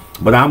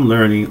 But I'm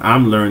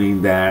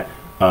learning that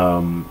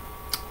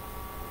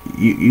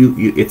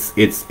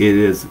it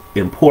is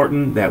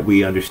important that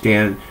we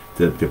understand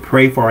to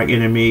pray for our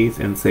enemies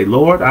and say,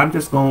 Lord, I'm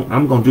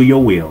going to do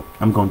your will.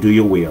 I'm going to do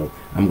your will.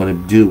 I'm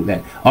going to do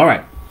that. All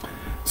right.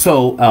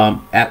 So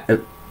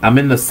I'm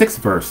in the 6th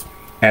verse.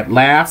 At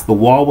last, the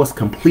wall was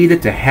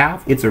completed to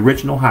half its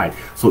original height.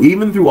 So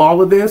even through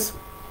all of this,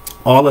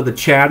 all of the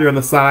chatter on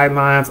the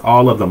sidelines,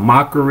 all of the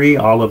mockery,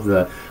 all of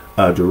the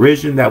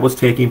derision that was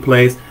taking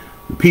place,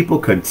 the people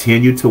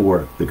continued to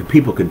work.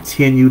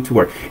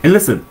 And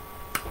listen,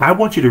 I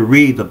want you to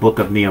read the book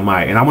of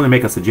Nehemiah, and I want to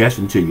make a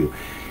suggestion to you.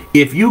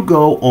 If you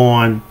go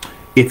on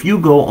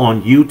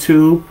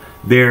YouTube,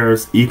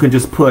 you can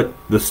just put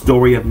the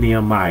story of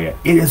Nehemiah.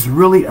 It is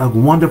really a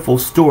wonderful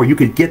story. You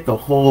can get the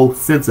whole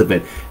sense of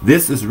it.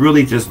 This is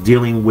really just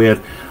dealing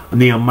with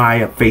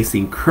Nehemiah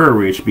facing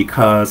courage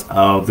because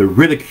of the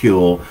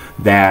ridicule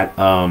that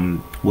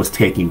was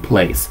taking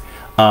place.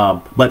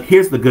 But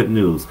here's the good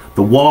news.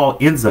 The wall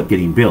ends up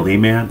getting built.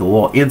 Amen. The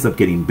wall ends up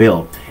getting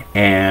built.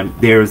 And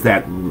there's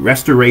that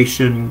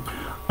restoration,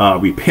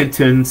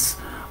 repentance,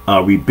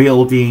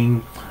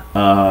 rebuilding,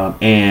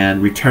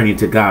 and returning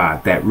to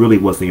God. That really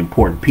was the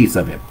important piece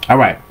of it. All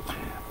right.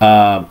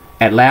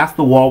 At last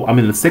the wall, I'm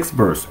in the 6th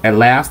verse. At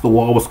last the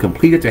wall was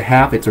completed to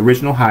half its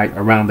original height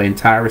around the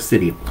entire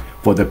city,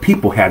 for the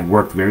people had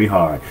worked very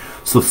hard.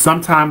 So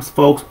sometimes,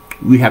 folks,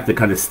 we have to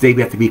kind of stay,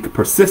 we have to be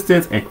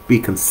persistent and be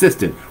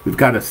consistent. We've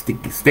got to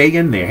stay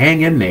in there,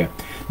 hang in there.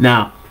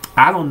 Now,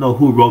 I don't know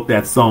who wrote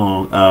that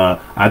song.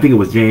 I think it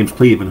was James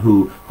Cleveland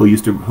who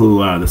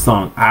the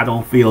song "I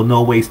Don't Feel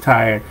No Ways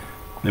Tired."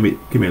 Let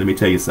me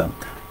tell you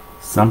something.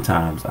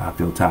 Sometimes I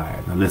feel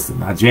tired. Now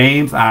listen,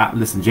 James,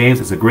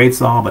 it's a great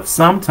song, but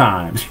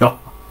sometimes, y'all,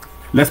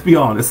 let's be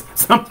honest,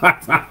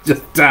 sometimes I'm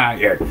just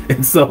tired.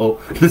 And so,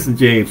 listen,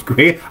 James,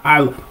 great.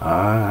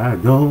 I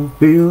don't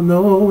feel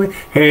no way.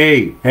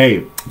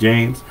 Hey,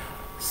 James,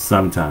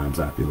 sometimes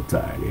I feel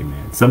tired.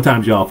 Amen.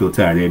 Sometimes y'all feel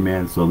tired.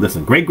 Amen. So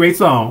listen, great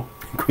song.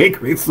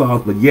 great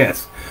songs, but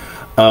yes,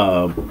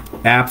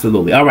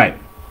 absolutely. All right.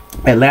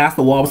 At last,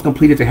 the wall was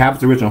completed to have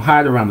its original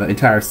height around the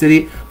entire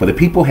city, but the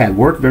people had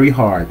worked very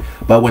hard.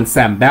 But when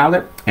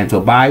Sanballat and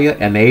Tobiah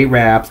and the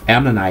Arabs,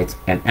 Ammonites,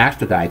 and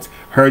Ashdodites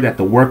heard that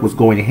the work was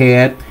going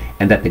ahead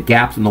and that the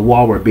gaps in the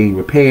wall were being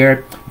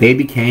repaired, they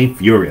became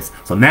furious.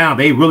 So now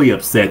they really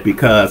upset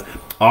because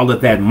all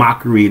of that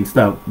mockery and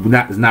stuff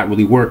is not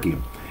really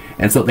working.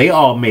 And so they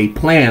all made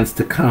plans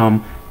to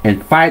come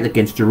and fight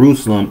against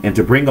Jerusalem and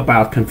to bring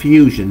about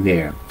confusion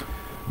there.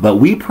 But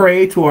we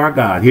prayed to our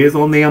God. Here's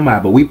on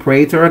Nehemiah. But we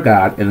prayed to our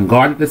God and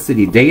guarded the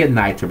city day and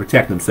night to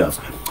protect themselves.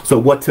 So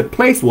what took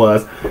place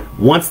was,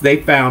 once they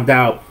found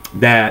out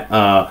that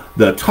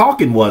the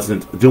talking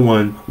wasn't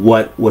doing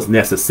what was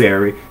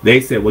necessary, they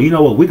said, well, you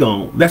know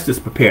what, let's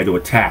just prepare to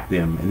attack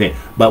them.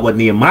 But what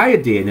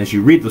Nehemiah did, and as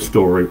you read the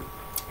story,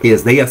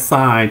 is they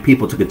assigned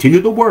people to continue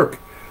the work,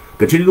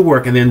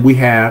 and then we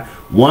have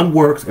one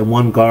works and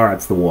one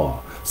guards the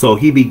wall. So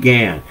he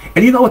began.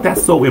 And you know what,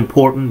 that's so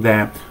important,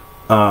 that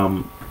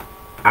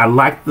I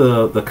like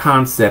the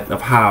concept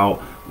of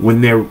how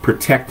when they're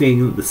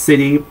protecting the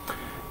city,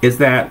 is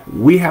that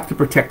we have to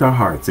protect our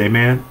hearts.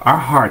 Amen. Our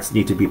hearts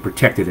need to be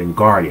protected and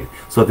guarded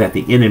so that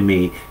the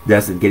enemy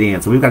doesn't get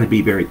in. So we've got to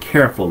be very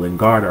careful and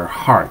guard our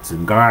hearts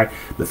and guard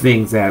the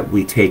things that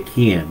we take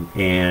in,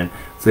 and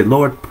say,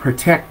 Lord,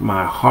 protect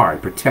my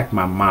heart, protect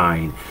my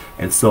mind,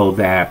 and so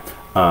that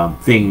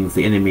things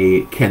the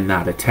enemy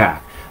cannot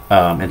attack.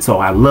 And so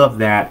I love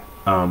that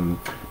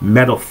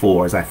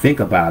metaphor as I think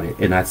about it,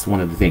 and that's one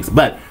of the things.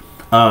 But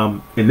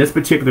in this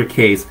particular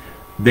case,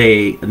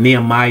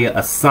 Nehemiah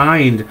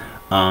assigned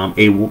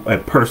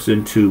a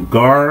person to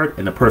guard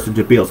and a person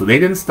to build. So they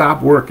didn't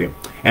stop working.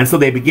 And so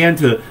they began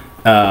to,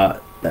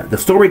 the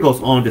story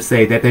goes on to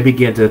say that they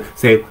began to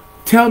say,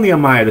 tell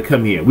Nehemiah to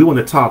come here. We want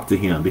to talk to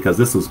him, because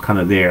this was kind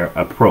of their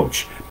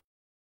approach.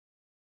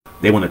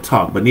 They want to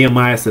talk. But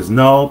Nehemiah says,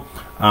 no,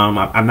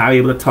 I'm not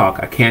able to talk.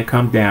 I can't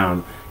come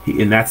down.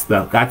 And that's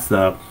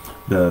the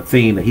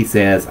thing that he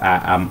says,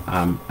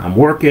 I'm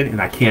working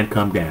and I can't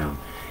come down.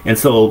 And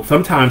so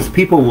sometimes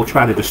people will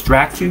try to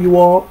distract you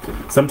all.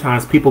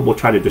 Sometimes people will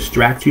try to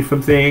distract you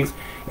from things.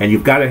 And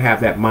you've got to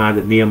have that mind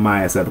that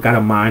Nehemiah said, I've got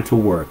a mind to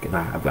work, and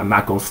I'm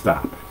not going to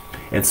stop.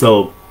 And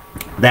so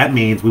that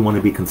means we want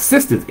to be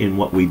consistent in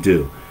what we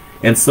do.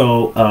 And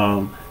so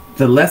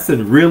the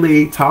lesson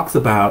really talks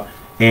about,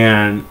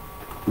 and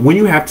when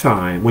you have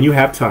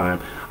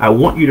time, I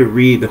want you to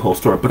read the whole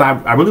story. But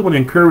I really want to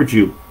encourage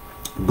you,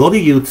 go to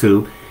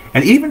YouTube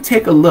and even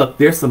take a look.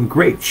 There's some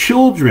great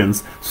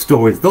children's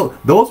stories.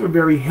 Those are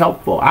very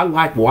helpful. I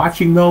like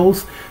watching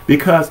those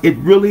because it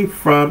really,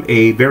 from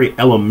a very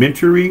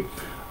elementary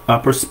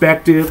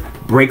perspective,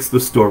 breaks the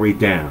story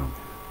down.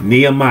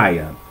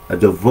 Nehemiah, a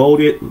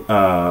devoted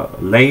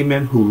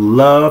layman who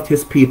loved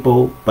his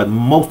people, but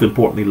most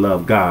importantly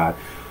loved God,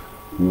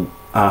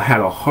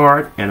 had a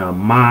heart and a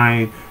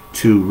mind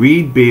to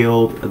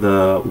rebuild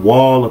the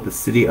wall of the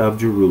city of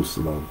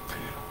Jerusalem.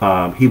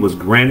 He was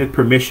granted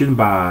permission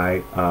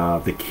by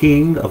the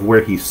king of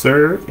where he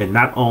served, and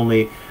not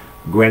only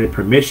granted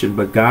permission,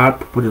 but God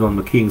put it on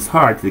the king's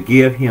heart to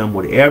give him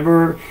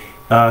whatever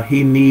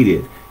he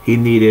needed. He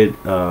needed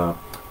a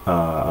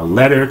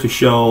letter to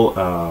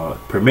show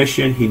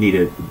permission. He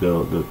needed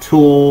the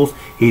tools.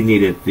 He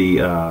needed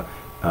the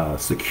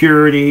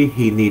security.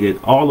 He needed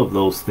all of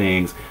those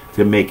things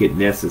to make it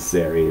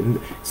necessary. And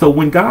so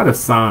when God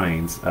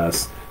assigns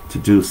us to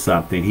do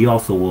something, he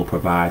also will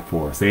provide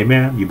for us.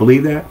 Amen. You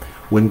believe that?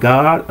 When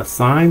God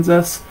assigns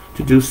us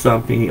to do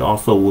something, he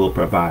also will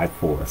provide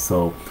for us.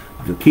 So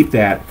keep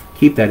that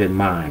in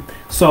mind.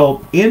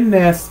 So in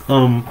this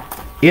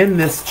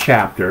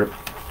chapter,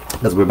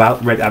 because we're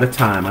about ready out of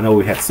time, I know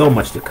we had so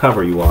much to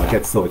cover, you all. I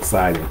get so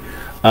excited.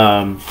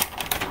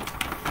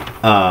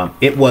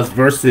 It was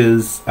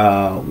verses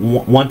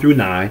 1 through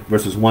 9.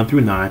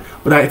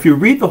 But if you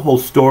read the whole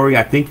story,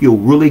 I think you'll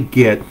really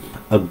get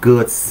a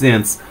good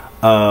sense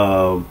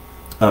of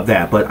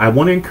that. But I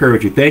want to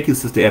encourage you. Thank you,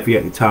 Sister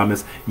Effie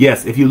Thomas.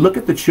 Yes, if you look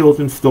at the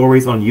children's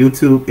stories on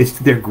YouTube,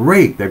 they're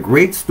great. They're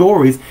great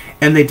stories,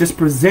 and they just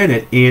present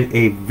it in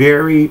a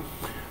very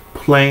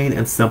plain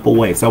and simple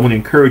way. So I want to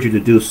encourage you to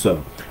do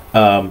so.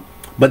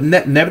 But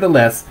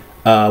nevertheless,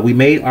 we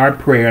made our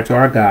prayer to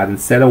our God and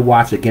set a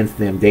watch against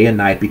them day and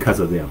night because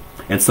of them.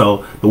 And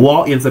so the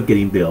wall ends up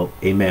getting built.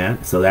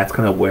 Amen. So that's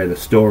kind of where the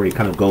story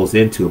kind of goes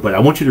into. But I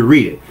want you to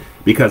read it,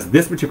 because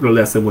this particular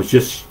lesson was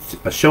just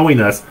showing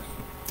us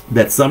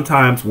that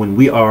sometimes when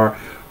we are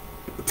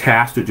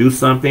tasked to do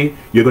something,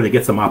 you're going to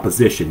get some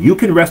opposition. You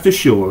can rest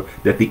assured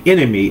that the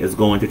enemy is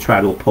going to try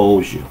to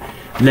oppose you.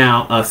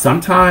 Now,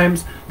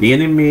 sometimes the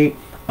enemy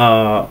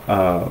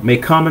may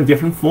come in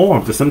different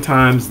forms, or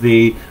sometimes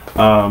the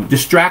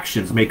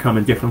distractions may come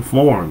in different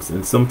forms,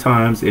 and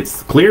sometimes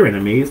it's clear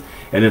enemies,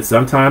 and then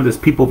sometimes it's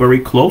people very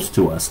close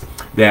to us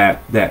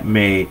that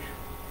may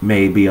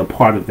be a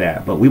part of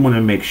that. But we want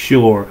to make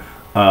sure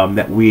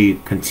that we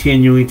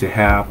continuing to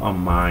have a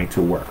mind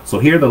to work. So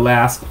here are the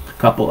last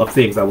couple of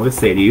things I want to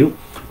say to you,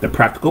 the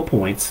practical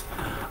points.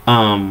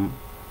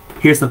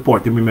 Here's the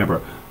fourth thing.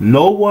 Remember,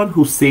 no one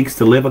who seeks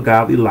to live a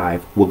godly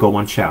life will go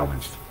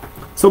unchallenged.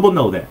 So we'll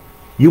know that.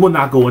 You will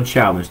not go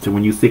unchallenged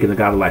when you seek in a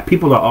godly life.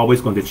 People are always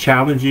going to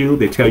challenge you.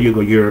 They tell you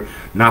you're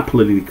not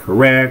politically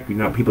correct.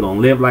 People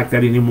don't live like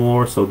that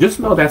anymore. So just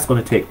know that's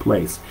going to take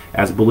place.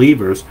 As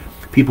believers,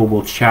 people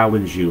will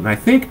challenge you. And I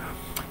think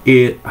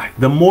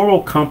the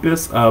moral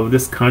compass of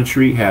this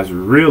country has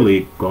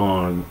really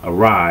gone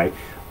awry.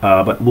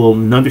 But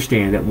we'll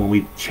understand that when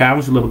we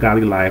challenge to live a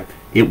godly life,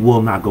 it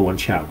will not go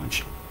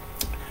unchallenged.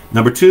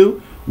 Number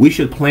two, we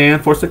should plan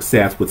for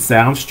success with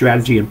sound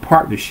strategy and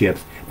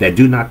partnerships that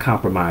do not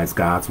compromise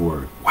God's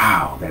word.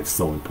 Wow, that's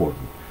so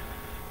important.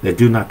 That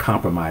do not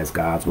compromise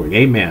God's word.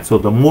 Amen. So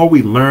the more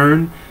we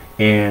learn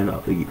and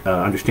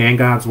understand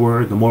God's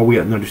word, the more we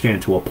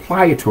understand to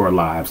apply it to our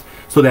lives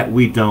so that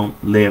we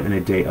don't live in a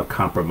day of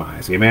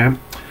compromise. Amen.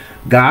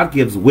 God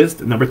gives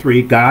wisdom. Number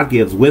three, God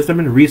gives wisdom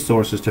and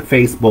resources to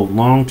face both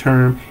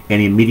long-term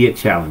and immediate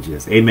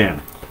challenges.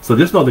 Amen. So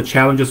just know the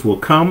challenges will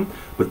come,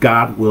 but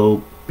God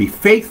will be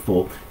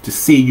faithful to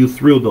see you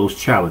through those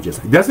challenges.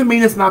 It doesn't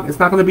mean it's not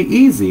going to be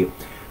easy,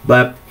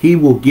 but he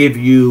will give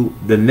you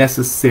the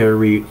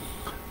necessary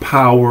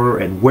power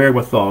and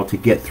wherewithal to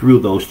get through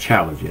those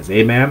challenges.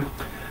 Amen.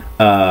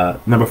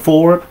 Number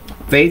four,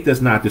 faith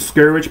does not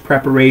discourage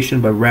preparation,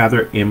 but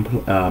rather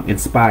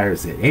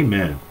inspires it.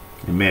 Amen.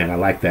 Amen. I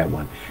like that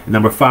one. And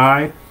number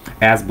five,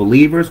 as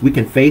believers, we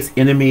can face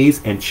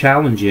enemies and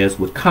challenges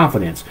with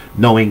confidence,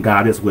 knowing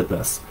God is with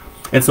us.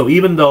 And so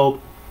even though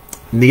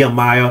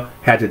Nehemiah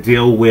had to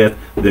deal with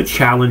the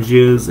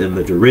challenges and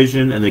the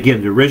derision. And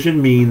again,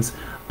 derision means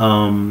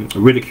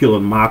ridicule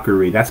and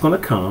mockery. That's going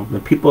to come.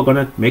 And people are going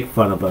to make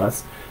fun of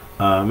us.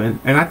 And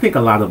I think a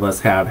lot of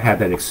us have had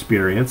that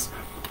experience.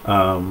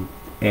 But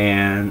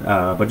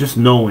just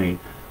knowing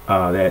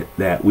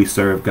that we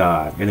serve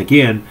God. And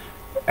again,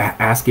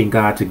 asking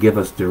God to give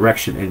us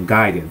direction and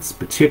guidance,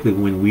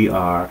 particularly when we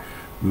are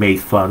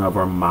made fun of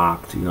or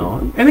mocked.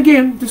 And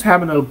again, just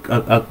having a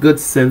good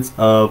sense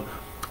of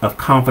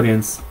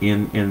confidence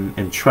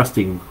in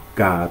trusting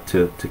God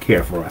to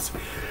care for us.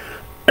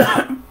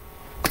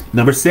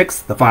 Number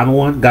six, the final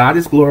one, God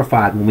is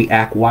glorified when we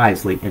act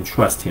wisely and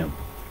trust him.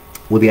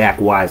 When we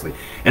act wisely.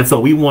 And so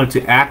we want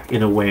to act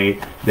in a way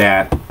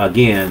that,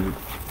 again,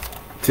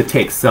 to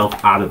take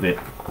self out of it,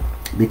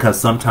 because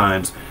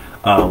sometimes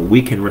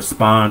we can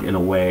respond in a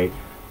way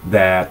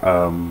that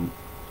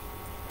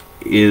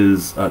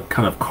is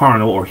kind of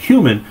carnal or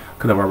human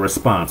kind of a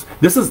response.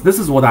 This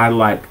is what I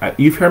like.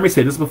 You've heard me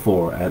say this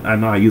before. I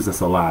know I use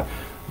this a lot,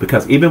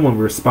 because even when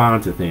we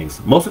respond to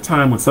things, most of the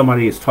time when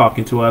somebody is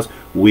talking to us,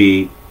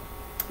 we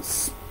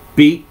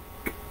speak,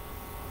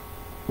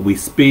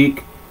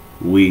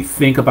 we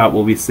think about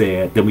what we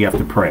said, then we have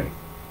to pray.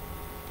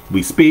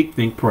 We speak,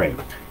 think, pray.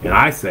 And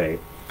I say,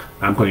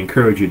 I'm going to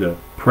encourage you to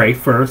pray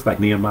first, like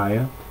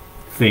Nehemiah,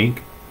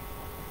 think,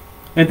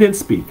 and then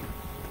speak.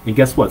 And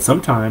guess what?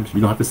 Sometimes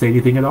you don't have to say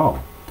anything at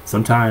all.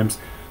 Sometimes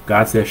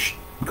God says, shh,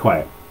 be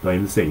quiet. Don't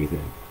even say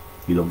anything.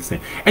 You don't say.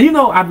 And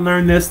I've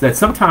learned this, that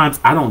sometimes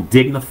I don't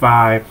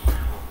dignify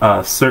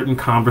certain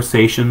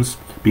conversations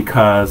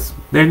because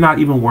they're not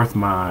even worth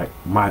my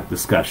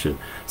discussion.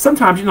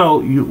 Sometimes,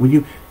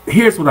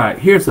 here's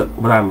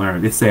what I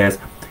learned. It says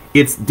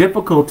it's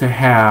difficult to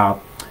have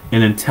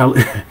an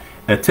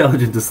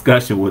intelligent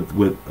discussion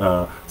with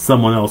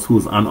someone else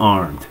who's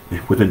unarmed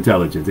with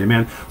intelligence.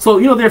 Amen. So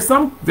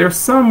there's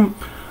some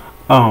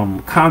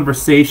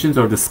conversations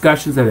or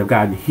discussions that have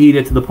gotten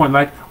heated to the point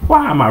like,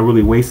 why am I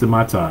really wasting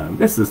my time?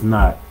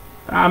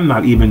 I'm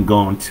not even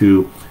going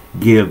to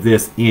give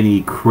this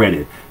any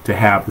credit to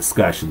have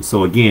discussions.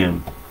 So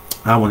again,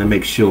 I want to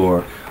make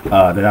sure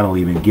that I don't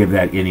even give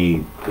that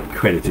any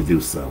credit to do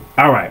so.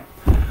 All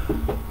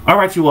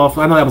right, you all.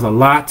 So I know that was a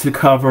lot to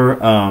cover.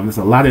 There's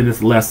a lot in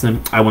this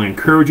lesson. I want to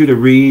encourage you to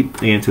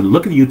read and to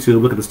look at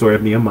YouTube, look at the story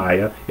of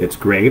Nehemiah. It's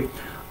great.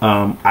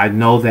 I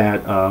know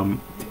that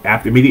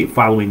immediately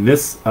following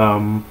this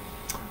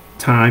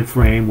time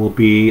frame will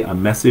be a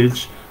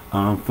message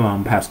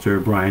from Pastor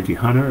Brian D.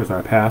 Hunter as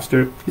our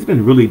pastor. He's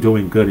been really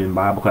doing good in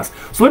Bible class.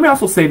 So let me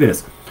also say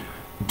this.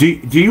 Do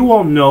you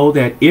all know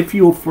that if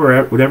you,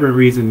 for whatever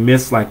reason,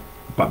 miss like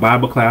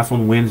Bible class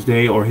on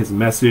Wednesday or his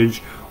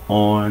message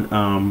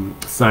on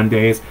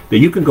Sundays, that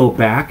you can go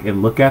back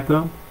and look at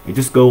them and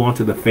just go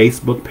onto the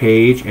Facebook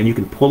page and you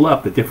can pull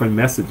up the different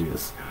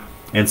messages.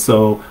 And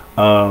so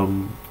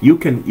you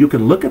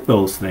can look at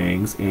those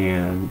things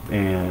and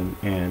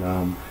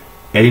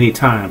at any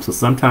time. So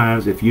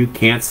sometimes if you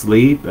can't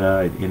sleep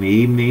in the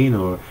evening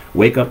or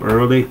wake up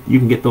early, you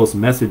can get those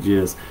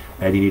messages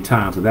at any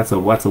time. So that's a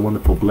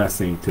wonderful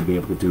blessing to be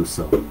able to do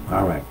so.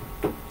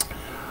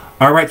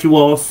 All right, you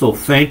all. So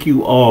thank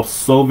you all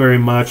so very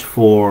much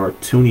for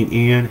tuning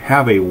in.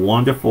 Have a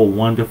wonderful,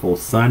 wonderful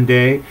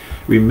Sunday.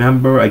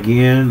 Remember,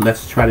 again,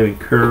 let's try to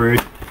encourage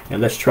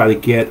and let's try to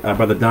get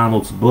Brother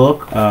Donald's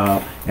book.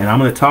 And I'm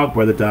going to talk,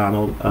 Brother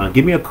Donald.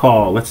 Give me a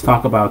call. Let's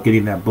talk about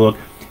getting that book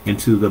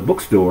into the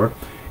bookstore.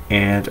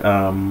 and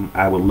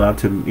I would love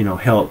to,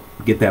 help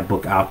get that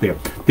book out there.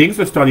 Things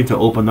are starting to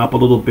open up a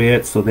little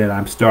bit, so that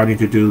I'm starting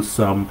to do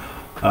some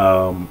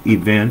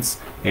events,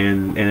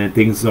 and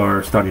things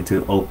are starting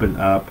to open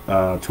up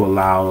to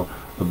allow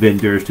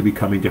vendors to be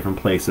coming different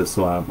places.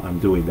 So I'm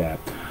doing that.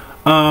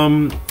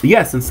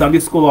 Yes, and Sunday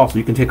school also.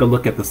 You can take a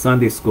look at the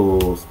Sunday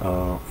schools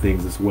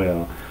things as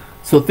well.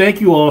 So thank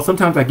you all.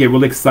 Sometimes I get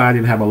really excited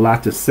and have a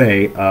lot to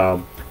say.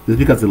 Just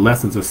because the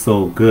lessons are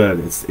so good,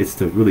 it's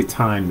to really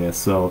time this.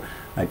 So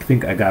I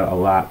think I got a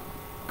lot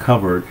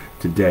covered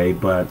today.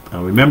 But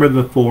remember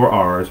the 4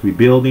 R's: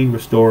 rebuilding,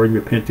 restoring,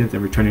 repentance,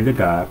 and returning to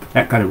God.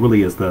 That kind of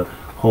really is the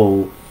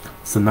whole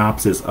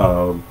synopsis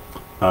of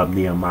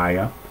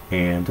Nehemiah.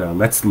 And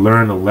let's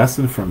learn a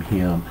lesson from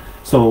him.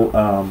 So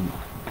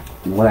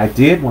what I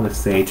did want to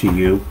say to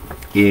you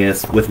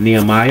is, with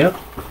Nehemiah,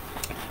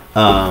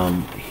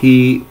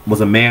 he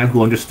was a man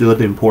who understood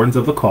the importance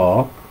of the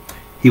call.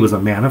 He was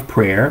a man of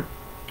prayer.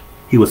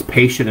 He was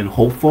patient and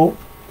hopeful.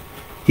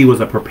 He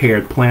was a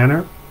prepared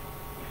planner.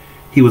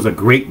 He was a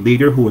great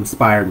leader who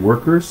inspired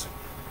workers.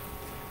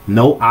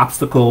 No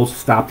obstacles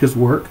stopped his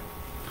work.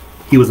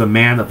 He was a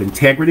man of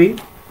integrity.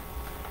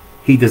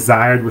 He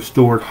desired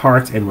restored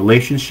hearts and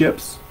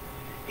relationships.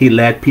 He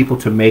led people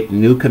to make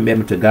new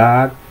commitment to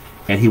God,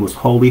 and he was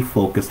wholly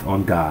focused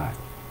on God.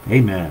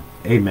 Amen.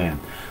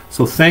 Amen.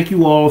 So thank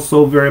you all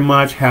so very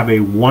much. Have a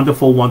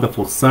wonderful,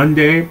 wonderful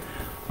Sunday.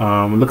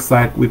 Looks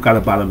like we've got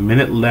about a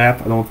minute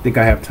left. I don't think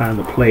I have time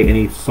to play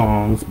any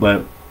songs,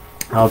 but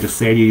I'll just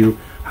say to you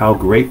how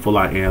grateful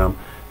I am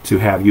to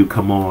have you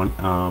come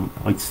on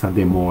each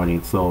Sunday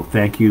morning. So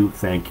thank you,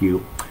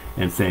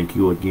 and thank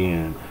you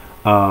again.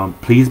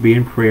 Please be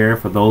in prayer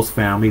for those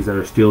families that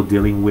are still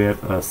dealing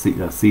with a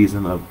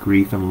season of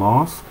grief and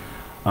loss.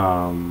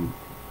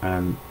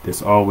 And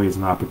there's always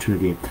an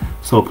opportunity.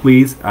 So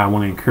please, I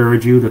want to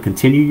encourage you to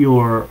continue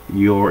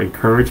your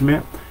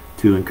encouragement,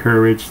 to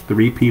encourage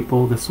 3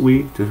 people this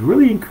week, to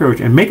really encourage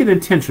and make it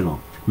intentional.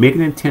 Make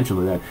it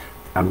intentional that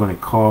I'm going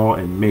to call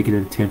and make it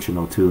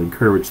intentional to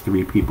encourage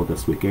 3 people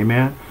this week.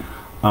 Amen.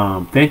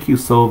 Thank you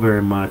so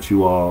very much,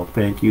 you all.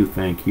 Thank you,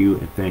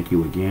 and thank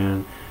you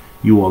again.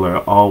 You all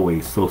are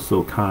always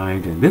so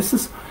kind, and this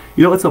is,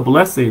 it's a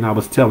blessing. I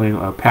was telling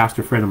a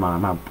pastor friend of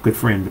mine, my good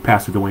friend,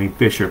 Pastor Dwayne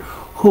Fisher,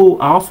 who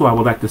also, I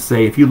would like to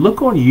say, if you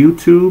look on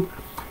YouTube,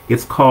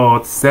 it's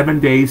called 7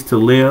 Days to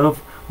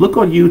Live. Look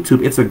on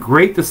YouTube. It's a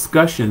great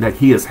discussion that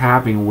he is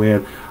having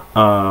with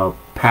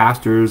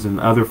pastors and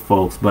other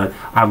folks. But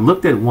I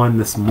looked at one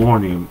this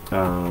morning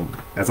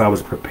as I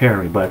was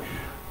preparing. But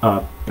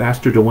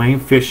Pastor Dwayne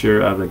Fisher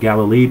of the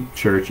Galilee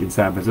Church in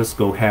San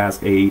Francisco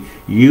has a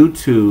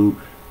YouTube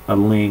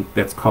link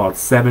that's called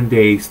 7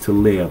 Days to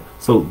Live.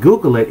 So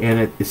Google it,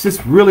 and it's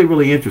just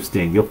really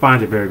interesting. You'll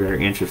find it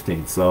very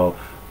interesting. So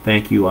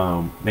thank you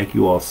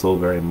all so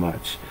very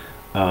much.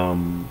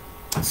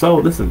 So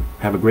listen,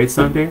 have a great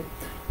Sunday.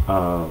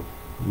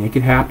 Make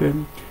it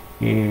happen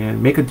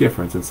and make a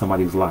difference in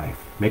somebody's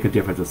life. Make a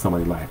difference in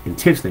somebody's life.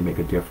 Intentionally make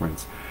a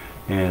difference.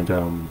 And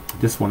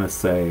just want to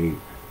say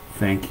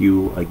thank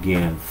you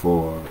again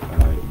for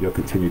your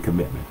continued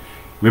commitment.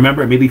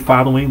 Remember, immediately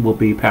following will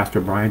be Pastor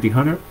Brian D.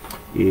 Hunter,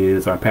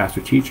 is our pastor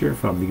teacher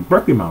from the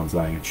Berkeley Mount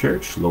Zion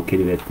Church,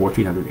 located at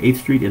 1400 8th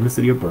Street in the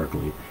city of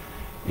Berkeley.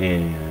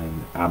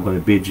 And I'm going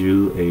to bid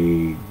you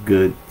a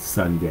good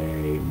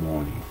Sunday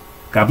morning.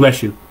 God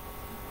bless you.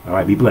 All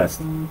right, be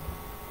blessed.